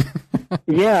things out.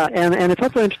 Yeah, and it's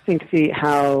also interesting to see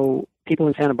how people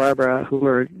in Santa Barbara who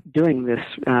are doing this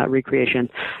recreation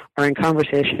are in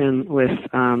conversation with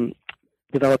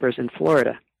developers in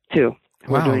Florida too.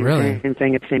 Who are doing really? the same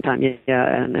thing at the same time.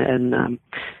 Yeah, and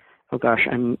oh gosh,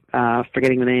 I'm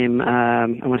forgetting the name. I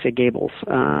want to say Gables.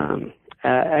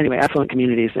 Anyway, affluent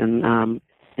communities in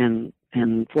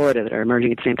Florida that are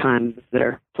emerging at the same time that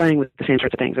are playing with the same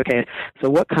sorts of things. Okay, so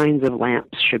what kinds of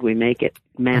lamps should we make it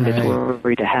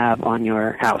mandatory to have on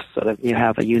your house so that you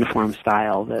have a uniform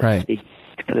style that speaks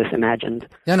to this imagined?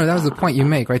 Yeah, no, that was the point you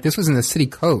make, right? This was in the city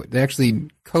code. They actually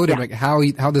coded like how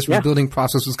this rebuilding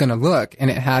process was going to look, and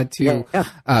it had to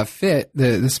fit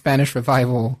the Spanish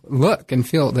revival look and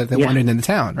feel that they wanted in the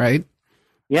town, right?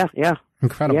 Yeah.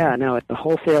 Incredible. Yeah, no, it's a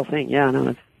wholesale thing. Yeah,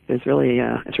 no, it's really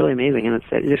amazing, and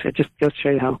it just goes to show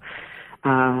you how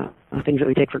things that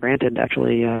we take for granted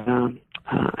actually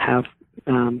have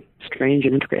strange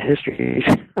and intricate histories.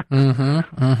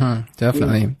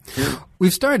 Definitely. Yeah.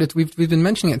 We've been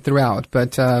mentioning it throughout,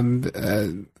 but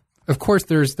of course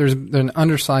there's an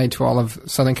underside to all of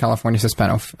Southern California's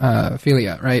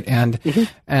Hispanophilia, right? And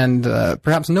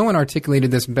perhaps no one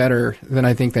articulated this better than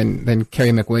I think than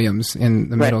Carey McWilliams in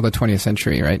the middle of the 20th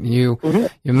century, right? You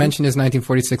mentioned his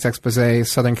 1946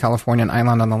 expose, Southern California, an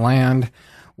Island on the Land,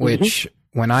 which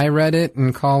when I read it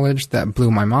in college, that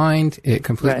blew my mind. It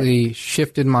completely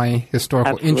shifted my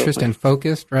historical interest and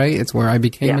focus, right? It's where I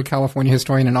became a California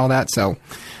historian and all that. So,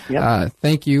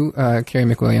 thank you, Carey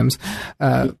McWilliams.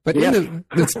 But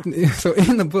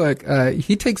in the book,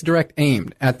 he takes direct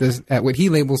aim at what he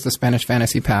labels the Spanish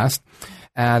fantasy past.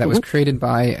 That was created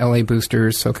by LA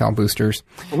boosters, SoCal boosters,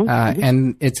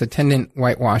 and its attendant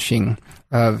whitewashing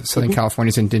of Southern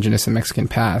California's indigenous and Mexican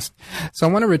past. So I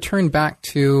want to return back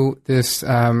to this,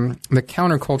 the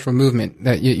countercultural movement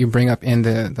that you bring up in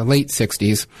the late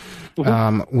 60s,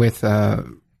 with,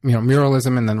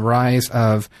 muralism and then rise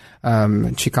of,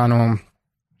 Chicano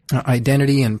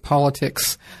identity and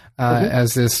politics.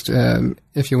 As this,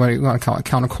 if you want to call it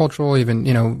countercultural, even,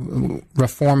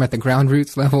 reform at the ground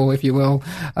roots level, if you will,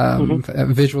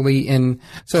 visually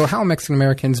so how Mexican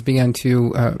Americans began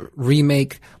to,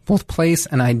 remake both place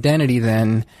and identity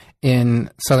then in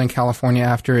Southern California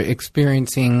after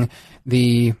experiencing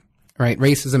the,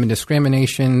 racism and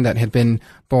discrimination that had been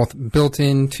both built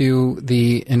into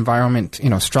the environment,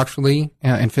 structurally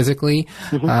and physically,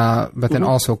 but then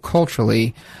also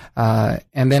culturally.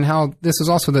 And then how this is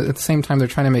also at the same time they're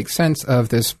trying to make sense of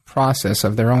this process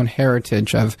of their own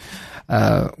heritage of,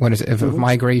 of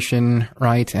migration,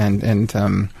 right? And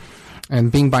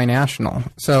being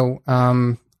binational. So,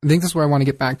 I think this is where I want to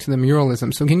get back to the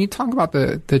muralism. So can you talk about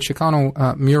the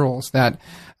Chicano murals that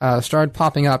started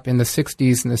popping up in the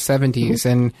 60s and the 70s?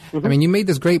 And I mean, you made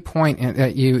this great point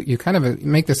that you kind of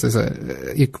make this as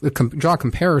you draw a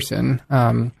comparison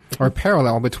or a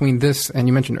parallel between this, and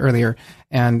you mentioned earlier,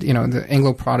 and the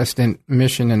Anglo-Protestant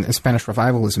mission and Spanish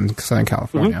revivalism in Southern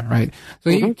California, right?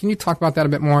 So can you talk about that a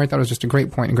bit more? I thought it was just a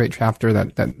great point and great chapter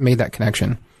that made that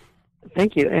connection.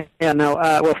 Thank you. Yeah, no,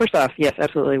 well, first off, yes,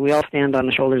 absolutely. We all stand on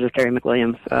the shoulders of Carey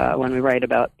McWilliams when we write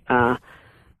about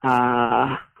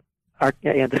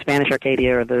the Spanish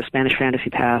Arcadia or the Spanish fantasy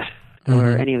past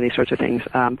or any of these sorts of things.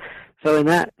 So in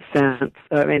that sense,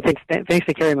 thanks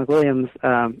to Carrie McWilliams,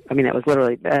 it was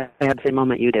literally, I had the same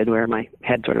moment you did where my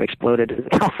head sort of exploded as a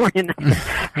Californian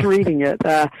reading it.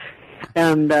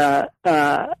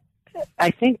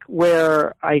 I think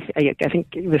I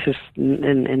think this is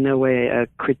in no way a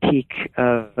critique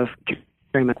of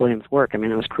Carrie McWilliams' work. I mean,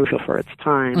 it was crucial for its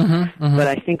time, but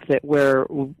I think that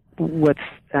what's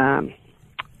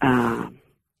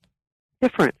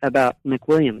different about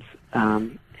McWilliams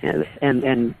and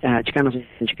Chicanos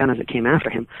and Chicanas that came after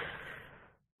him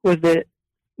was that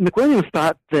McWilliams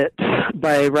thought that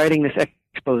by writing this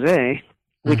expose,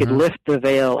 we could lift the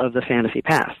veil of the fantasy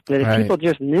past. That if people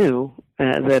just knew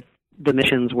that the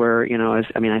missions were,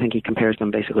 I think he compares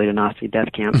them basically to Nazi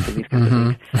death camps and these kinds of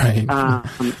things.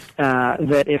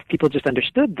 That if people just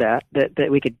understood that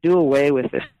we could do away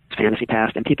with this fantasy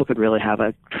past and people could really have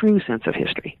a true sense of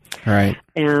history. Right.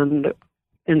 And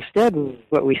instead,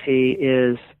 what we see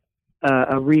is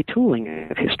a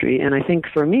retooling of history. And I think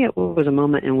for me, it was a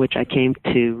moment in which I came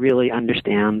to really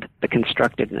understand the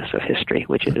constructedness of history,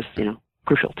 which is,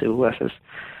 crucial to us as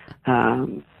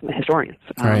historians.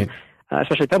 Right.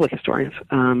 Especially public historians.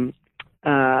 So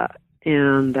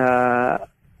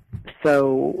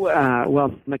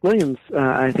McWilliams,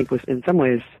 I think, was in some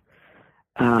ways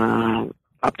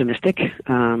optimistic.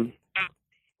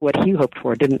 What he hoped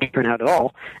for didn't turn out at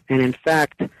all. And in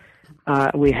fact,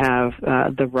 we have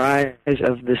the rise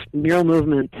of this mural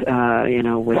movement,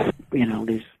 with,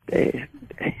 these,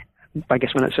 I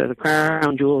guess when it's the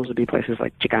crown jewels would be places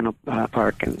like Chicano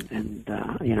Park and in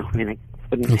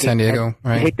San Diego,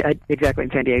 right? Exactly,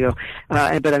 in San Diego.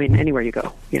 But anywhere you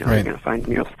go, you're going to find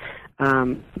murals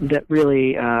that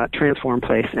really transform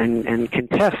place and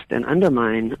contest and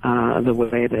undermine the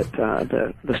way that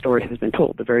the story has been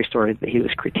told, the very story that he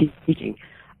was critiquing.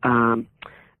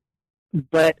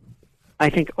 But I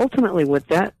think ultimately what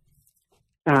that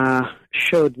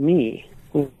showed me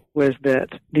was that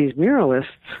these muralists,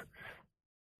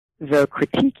 though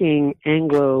critiquing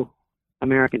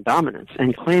Anglo-American dominance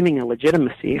and claiming a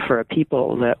legitimacy for a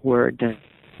people that were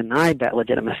denied that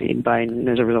legitimacy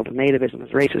as a result of nativism, as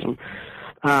racism,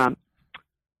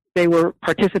 they were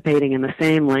participating in the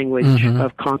same language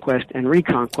of conquest and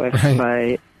reconquest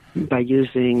by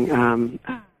using the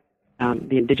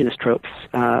indigenous tropes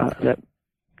that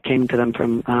came to them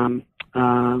from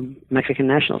Mexican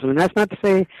nationals. I mean, that's not to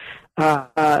say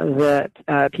that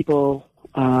people,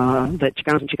 that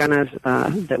Chicanos and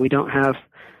Chicanas, that we don't have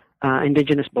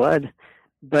indigenous blood,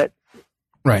 but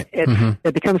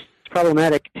it becomes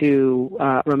problematic to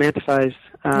romanticize,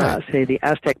 say, the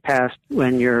Aztec past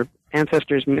when your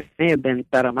ancestors may have been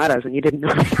Tarahumaras and you didn't know.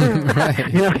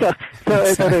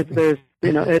 So there's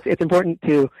it's important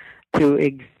to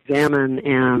examine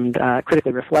and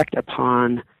critically reflect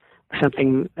upon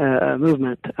something, a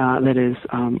movement that is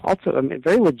also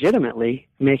very legitimately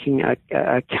making a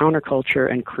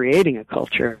counterculture and creating a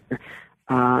culture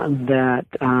that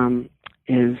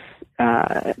is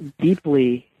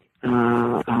deeply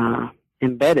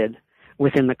embedded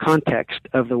within the context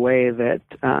of the way that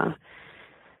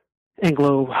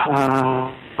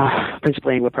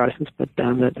principally Anglo-Protestants, but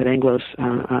that Anglos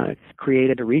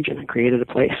created a region and created a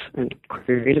place and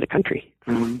created a country.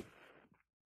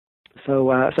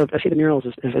 So I see the murals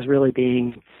as really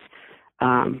being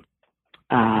part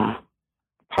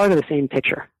of the same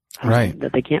picture. Right.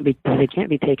 That they can't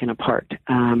be taken apart.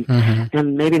 And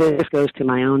maybe this goes to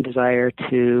my own desire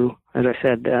to, as I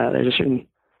said, there's a certain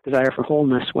desire for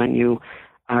wholeness when you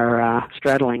are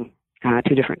straddling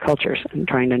two different cultures and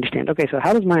trying to understand, okay, so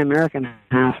how does my American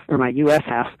half or my U.S.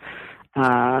 half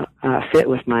fit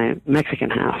with my Mexican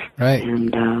half? Right.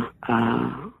 And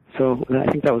so I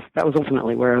think that was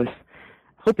ultimately where I was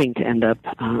hoping to end up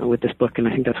with this book, and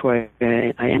I think that's why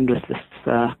I end with this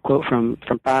quote from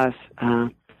Paz,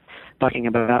 talking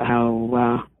about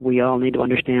how we all need to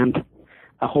understand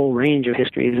a whole range of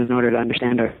histories in order to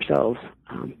understand ourselves.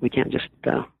 We can't just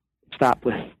stop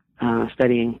with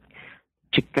studying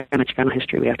Chicano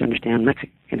history. We have to understand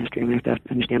Mexican history. We have to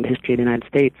understand the history of the United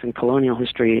States and colonial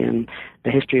history and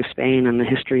the history of Spain and the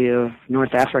history of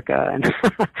North Africa. And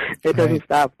it doesn't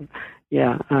stop.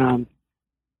 Yeah.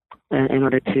 In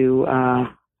order to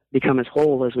become as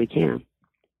whole as we can.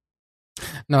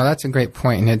 No, that's a great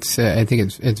point, and it's I think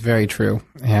it's very true.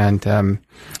 And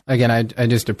again, I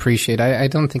just appreciate. I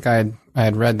don't think I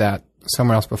had read that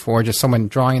somewhere else before. Just someone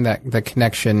drawing the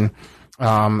connection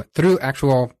through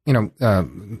actual,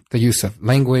 the use of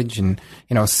language and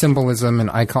symbolism and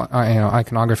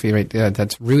iconography, right?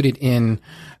 That's rooted in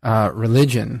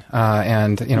religion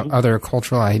and other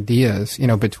cultural ideas,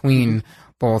 between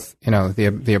both,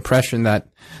 the oppression that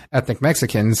ethnic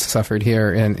Mexicans suffered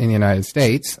here in the United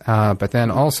States, but then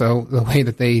also the way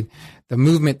that the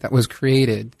movement that was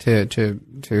created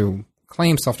to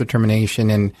claim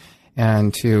self-determination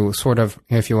and to sort of,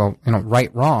 if you will,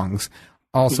 right wrongs,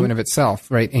 also in of itself,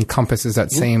 right, encompasses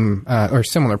that same or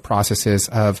similar processes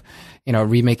of,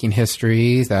 remaking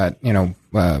history that,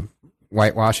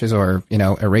 whitewashes or,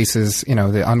 erases,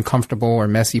 the uncomfortable or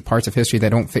messy parts of history that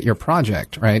don't fit your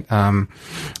project, right?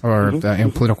 Or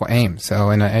political aim. So,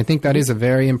 and I think that is a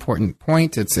very important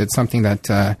point. It's something that,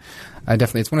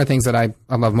 definitely, it's one of the things that I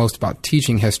love most about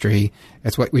teaching history.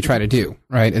 It's what we try to do,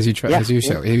 right? As you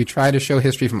show, you try to show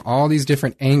history from all these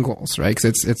different angles, right?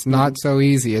 Because it's not so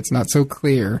easy. It's not so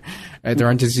clear, right? There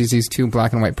aren't just these two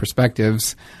black and white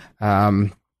perspectives.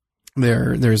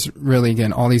 There's really,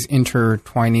 again, all these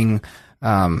intertwining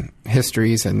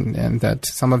histories, and that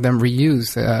some of them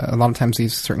reuse. A lot of times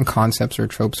these certain concepts or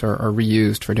tropes are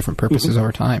reused for different purposes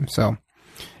over time. So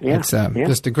it's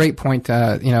just a great point,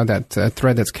 that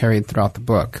thread that's carried throughout the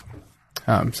book.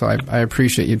 So I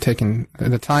appreciate you taking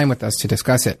the time with us to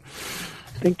discuss it.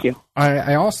 Thank you.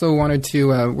 I also wanted to,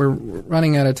 we're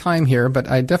running out of time here, but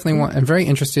I definitely I'm very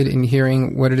interested in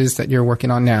hearing what it is that you're working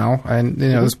on now. And,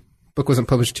 this book wasn't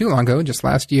published too long ago, just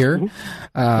last year.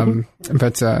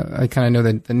 But I kind of know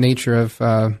the nature of,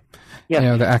 the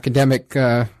academic,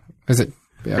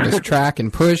 just track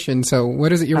and push. And so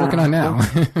what is it you're working on now?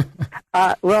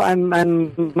 Well, I'm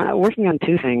working on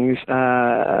two things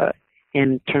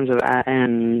in terms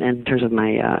of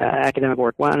my academic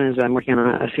work. One is I'm working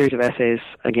on a series of essays,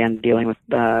 again, dealing with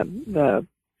the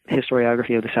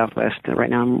historiography of the Southwest. Right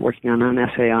now I'm working on an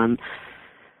essay on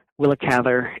Willa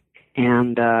Cather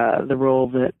and the role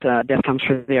that Death Comes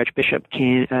for the Archbishop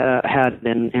had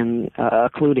in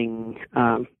occluding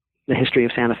the history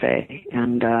of Santa Fe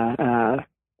and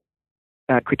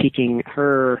critiquing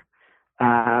her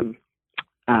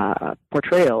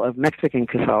portrayal of Mexican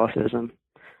Catholicism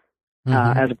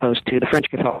as opposed to the French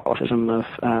Catholicism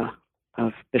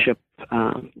of Bishop,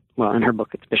 in her book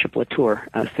it's Bishop Latour,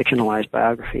 a fictionalized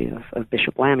biography of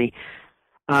Bishop Lamy,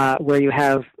 where you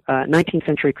have 19th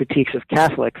century critiques of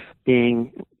Catholics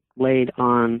being laid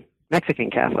on Mexican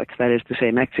Catholics. That is to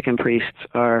say, Mexican priests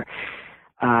are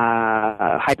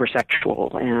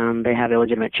hypersexual and they have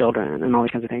illegitimate children and all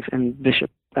these kinds of things. And Bishop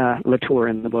Latour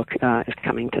in the book is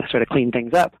coming to sort of clean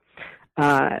things up.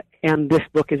 And this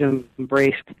book is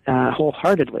embraced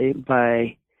wholeheartedly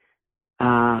by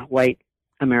white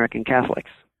American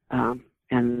Catholics. And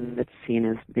it's seen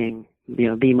as being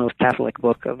the most Catholic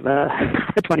book of the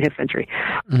 20th century,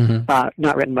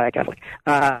 not written by a Catholic,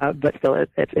 but still,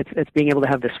 it's being able to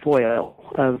have this foil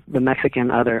of the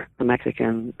Mexican other, the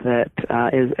Mexican that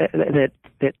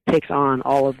takes on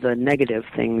all of the negative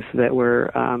things that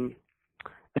were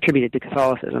attributed to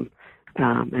Catholicism,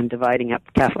 and dividing up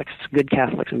Catholics, good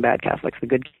Catholics and bad Catholics. The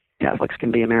good Catholics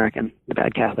can be American, the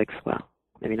bad Catholics, well,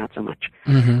 maybe not so much.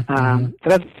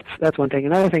 So that's one thing.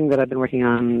 Another thing that I've been working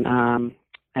on.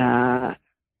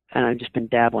 And I've just been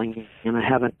dabbling, and I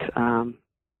haven't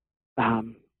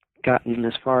gotten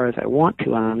as far as I want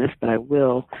to on this, but I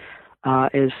will,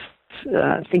 is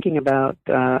thinking about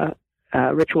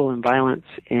ritual and violence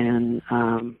in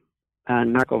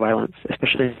narco-violence,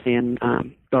 especially in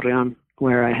Torreon,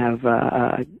 where I have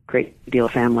a great deal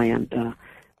of family and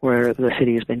where the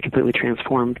city has been completely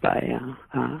transformed by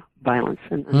violence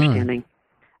and understanding.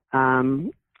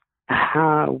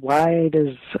 Why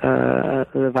does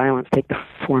the violence take the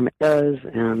form it does,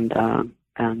 and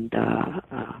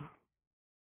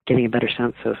getting a better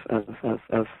sense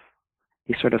of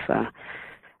these sort of, I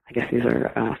guess these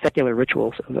are secular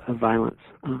rituals of violence,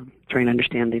 trying to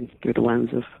understand them through the lens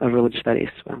of religious studies.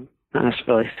 Not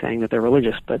necessarily saying that they're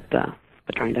religious, but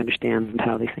trying to understand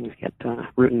how these things get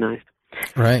routinized.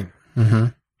 Right.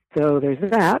 So there's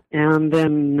that, and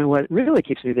then what really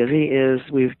keeps me busy is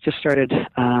we've just started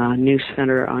a new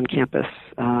center on campus.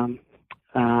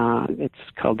 It's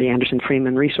called the Anderson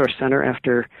Freeman Resource Center,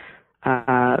 after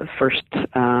first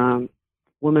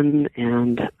woman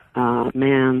and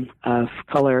man of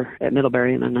color at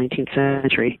Middlebury in the 19th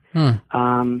century.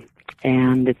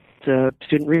 And it's a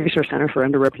student resource center for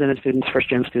underrepresented students,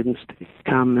 first-gen students, to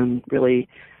come and really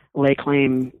lay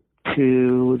claim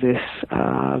to this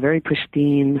very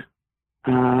pristine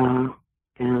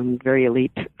and very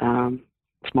elite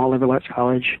small liberal arts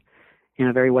college in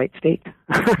a very white state.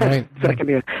 Right. So that can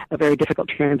be a very difficult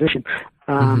transition.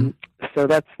 So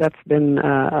that's been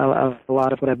a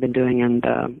lot of what I've been doing, and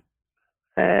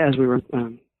as we were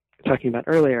talking about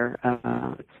earlier,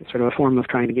 it's sort of a form of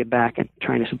trying to give back and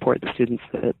trying to support the students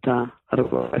that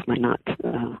otherwise might not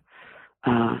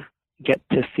get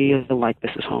to feel like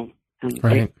this is home and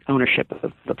take ownership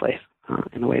of the place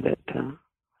in the way that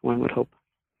one would hope.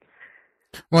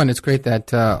 Well, and it's great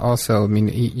that also, I mean,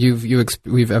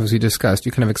 we've, as we discussed,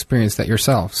 you kind of experienced that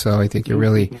yourself. So I think you're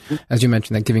really, as you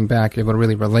mentioned, that giving back, you're able to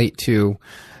really relate to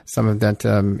some of that,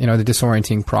 the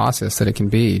disorienting process that it can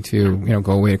be to,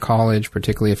 go away to college,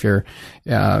 particularly if you're,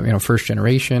 first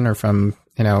generation or from,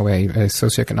 a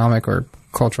socioeconomic or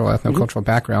cultural, ethnocultural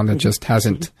background that just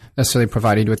hasn't necessarily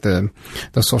provided you with the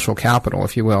social capital,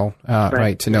 if you will,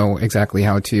 right, to know exactly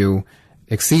how to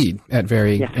exceed at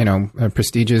very,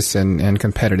 prestigious and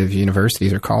competitive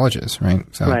universities or colleges, right?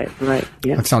 So right,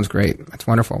 yeah. That sounds great. That's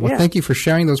wonderful. Well, thank you for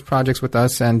sharing those projects with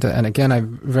us. And again, I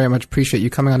very much appreciate you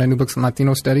coming on to New Books in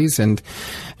Latino Studies and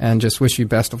just wish you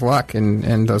best of luck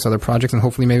in those other projects. And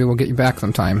hopefully maybe we'll get you back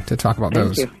sometime to talk about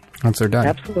those once they're done.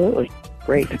 Absolutely.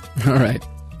 Great. All right.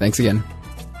 Thanks again.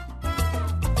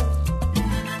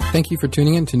 Thank you for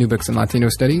tuning in to New Books in Latino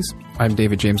Studies. I'm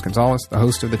David James Gonzalez, the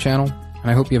host of the channel, and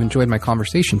I hope you have enjoyed my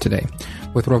conversation today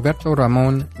with Roberto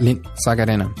Ramon Lint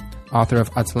Sagarena, author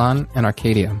of Aztlan and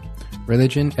Arcadia,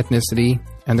 Religion, Ethnicity,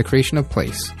 and the Creation of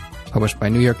Place, published by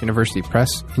New York University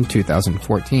Press in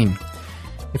 2014.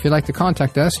 If you'd like to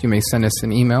contact us, you may send us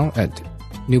an email at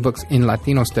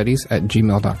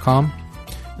newbooksinlatinostudies@gmail.com.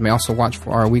 You may also watch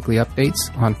for our weekly updates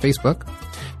on Facebook,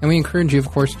 and we encourage you, of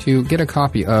course, to get a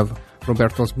copy of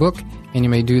Roberto's book, and you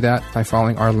may do that by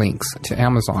following our links to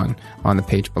Amazon on the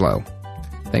page below.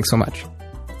 Thanks so much.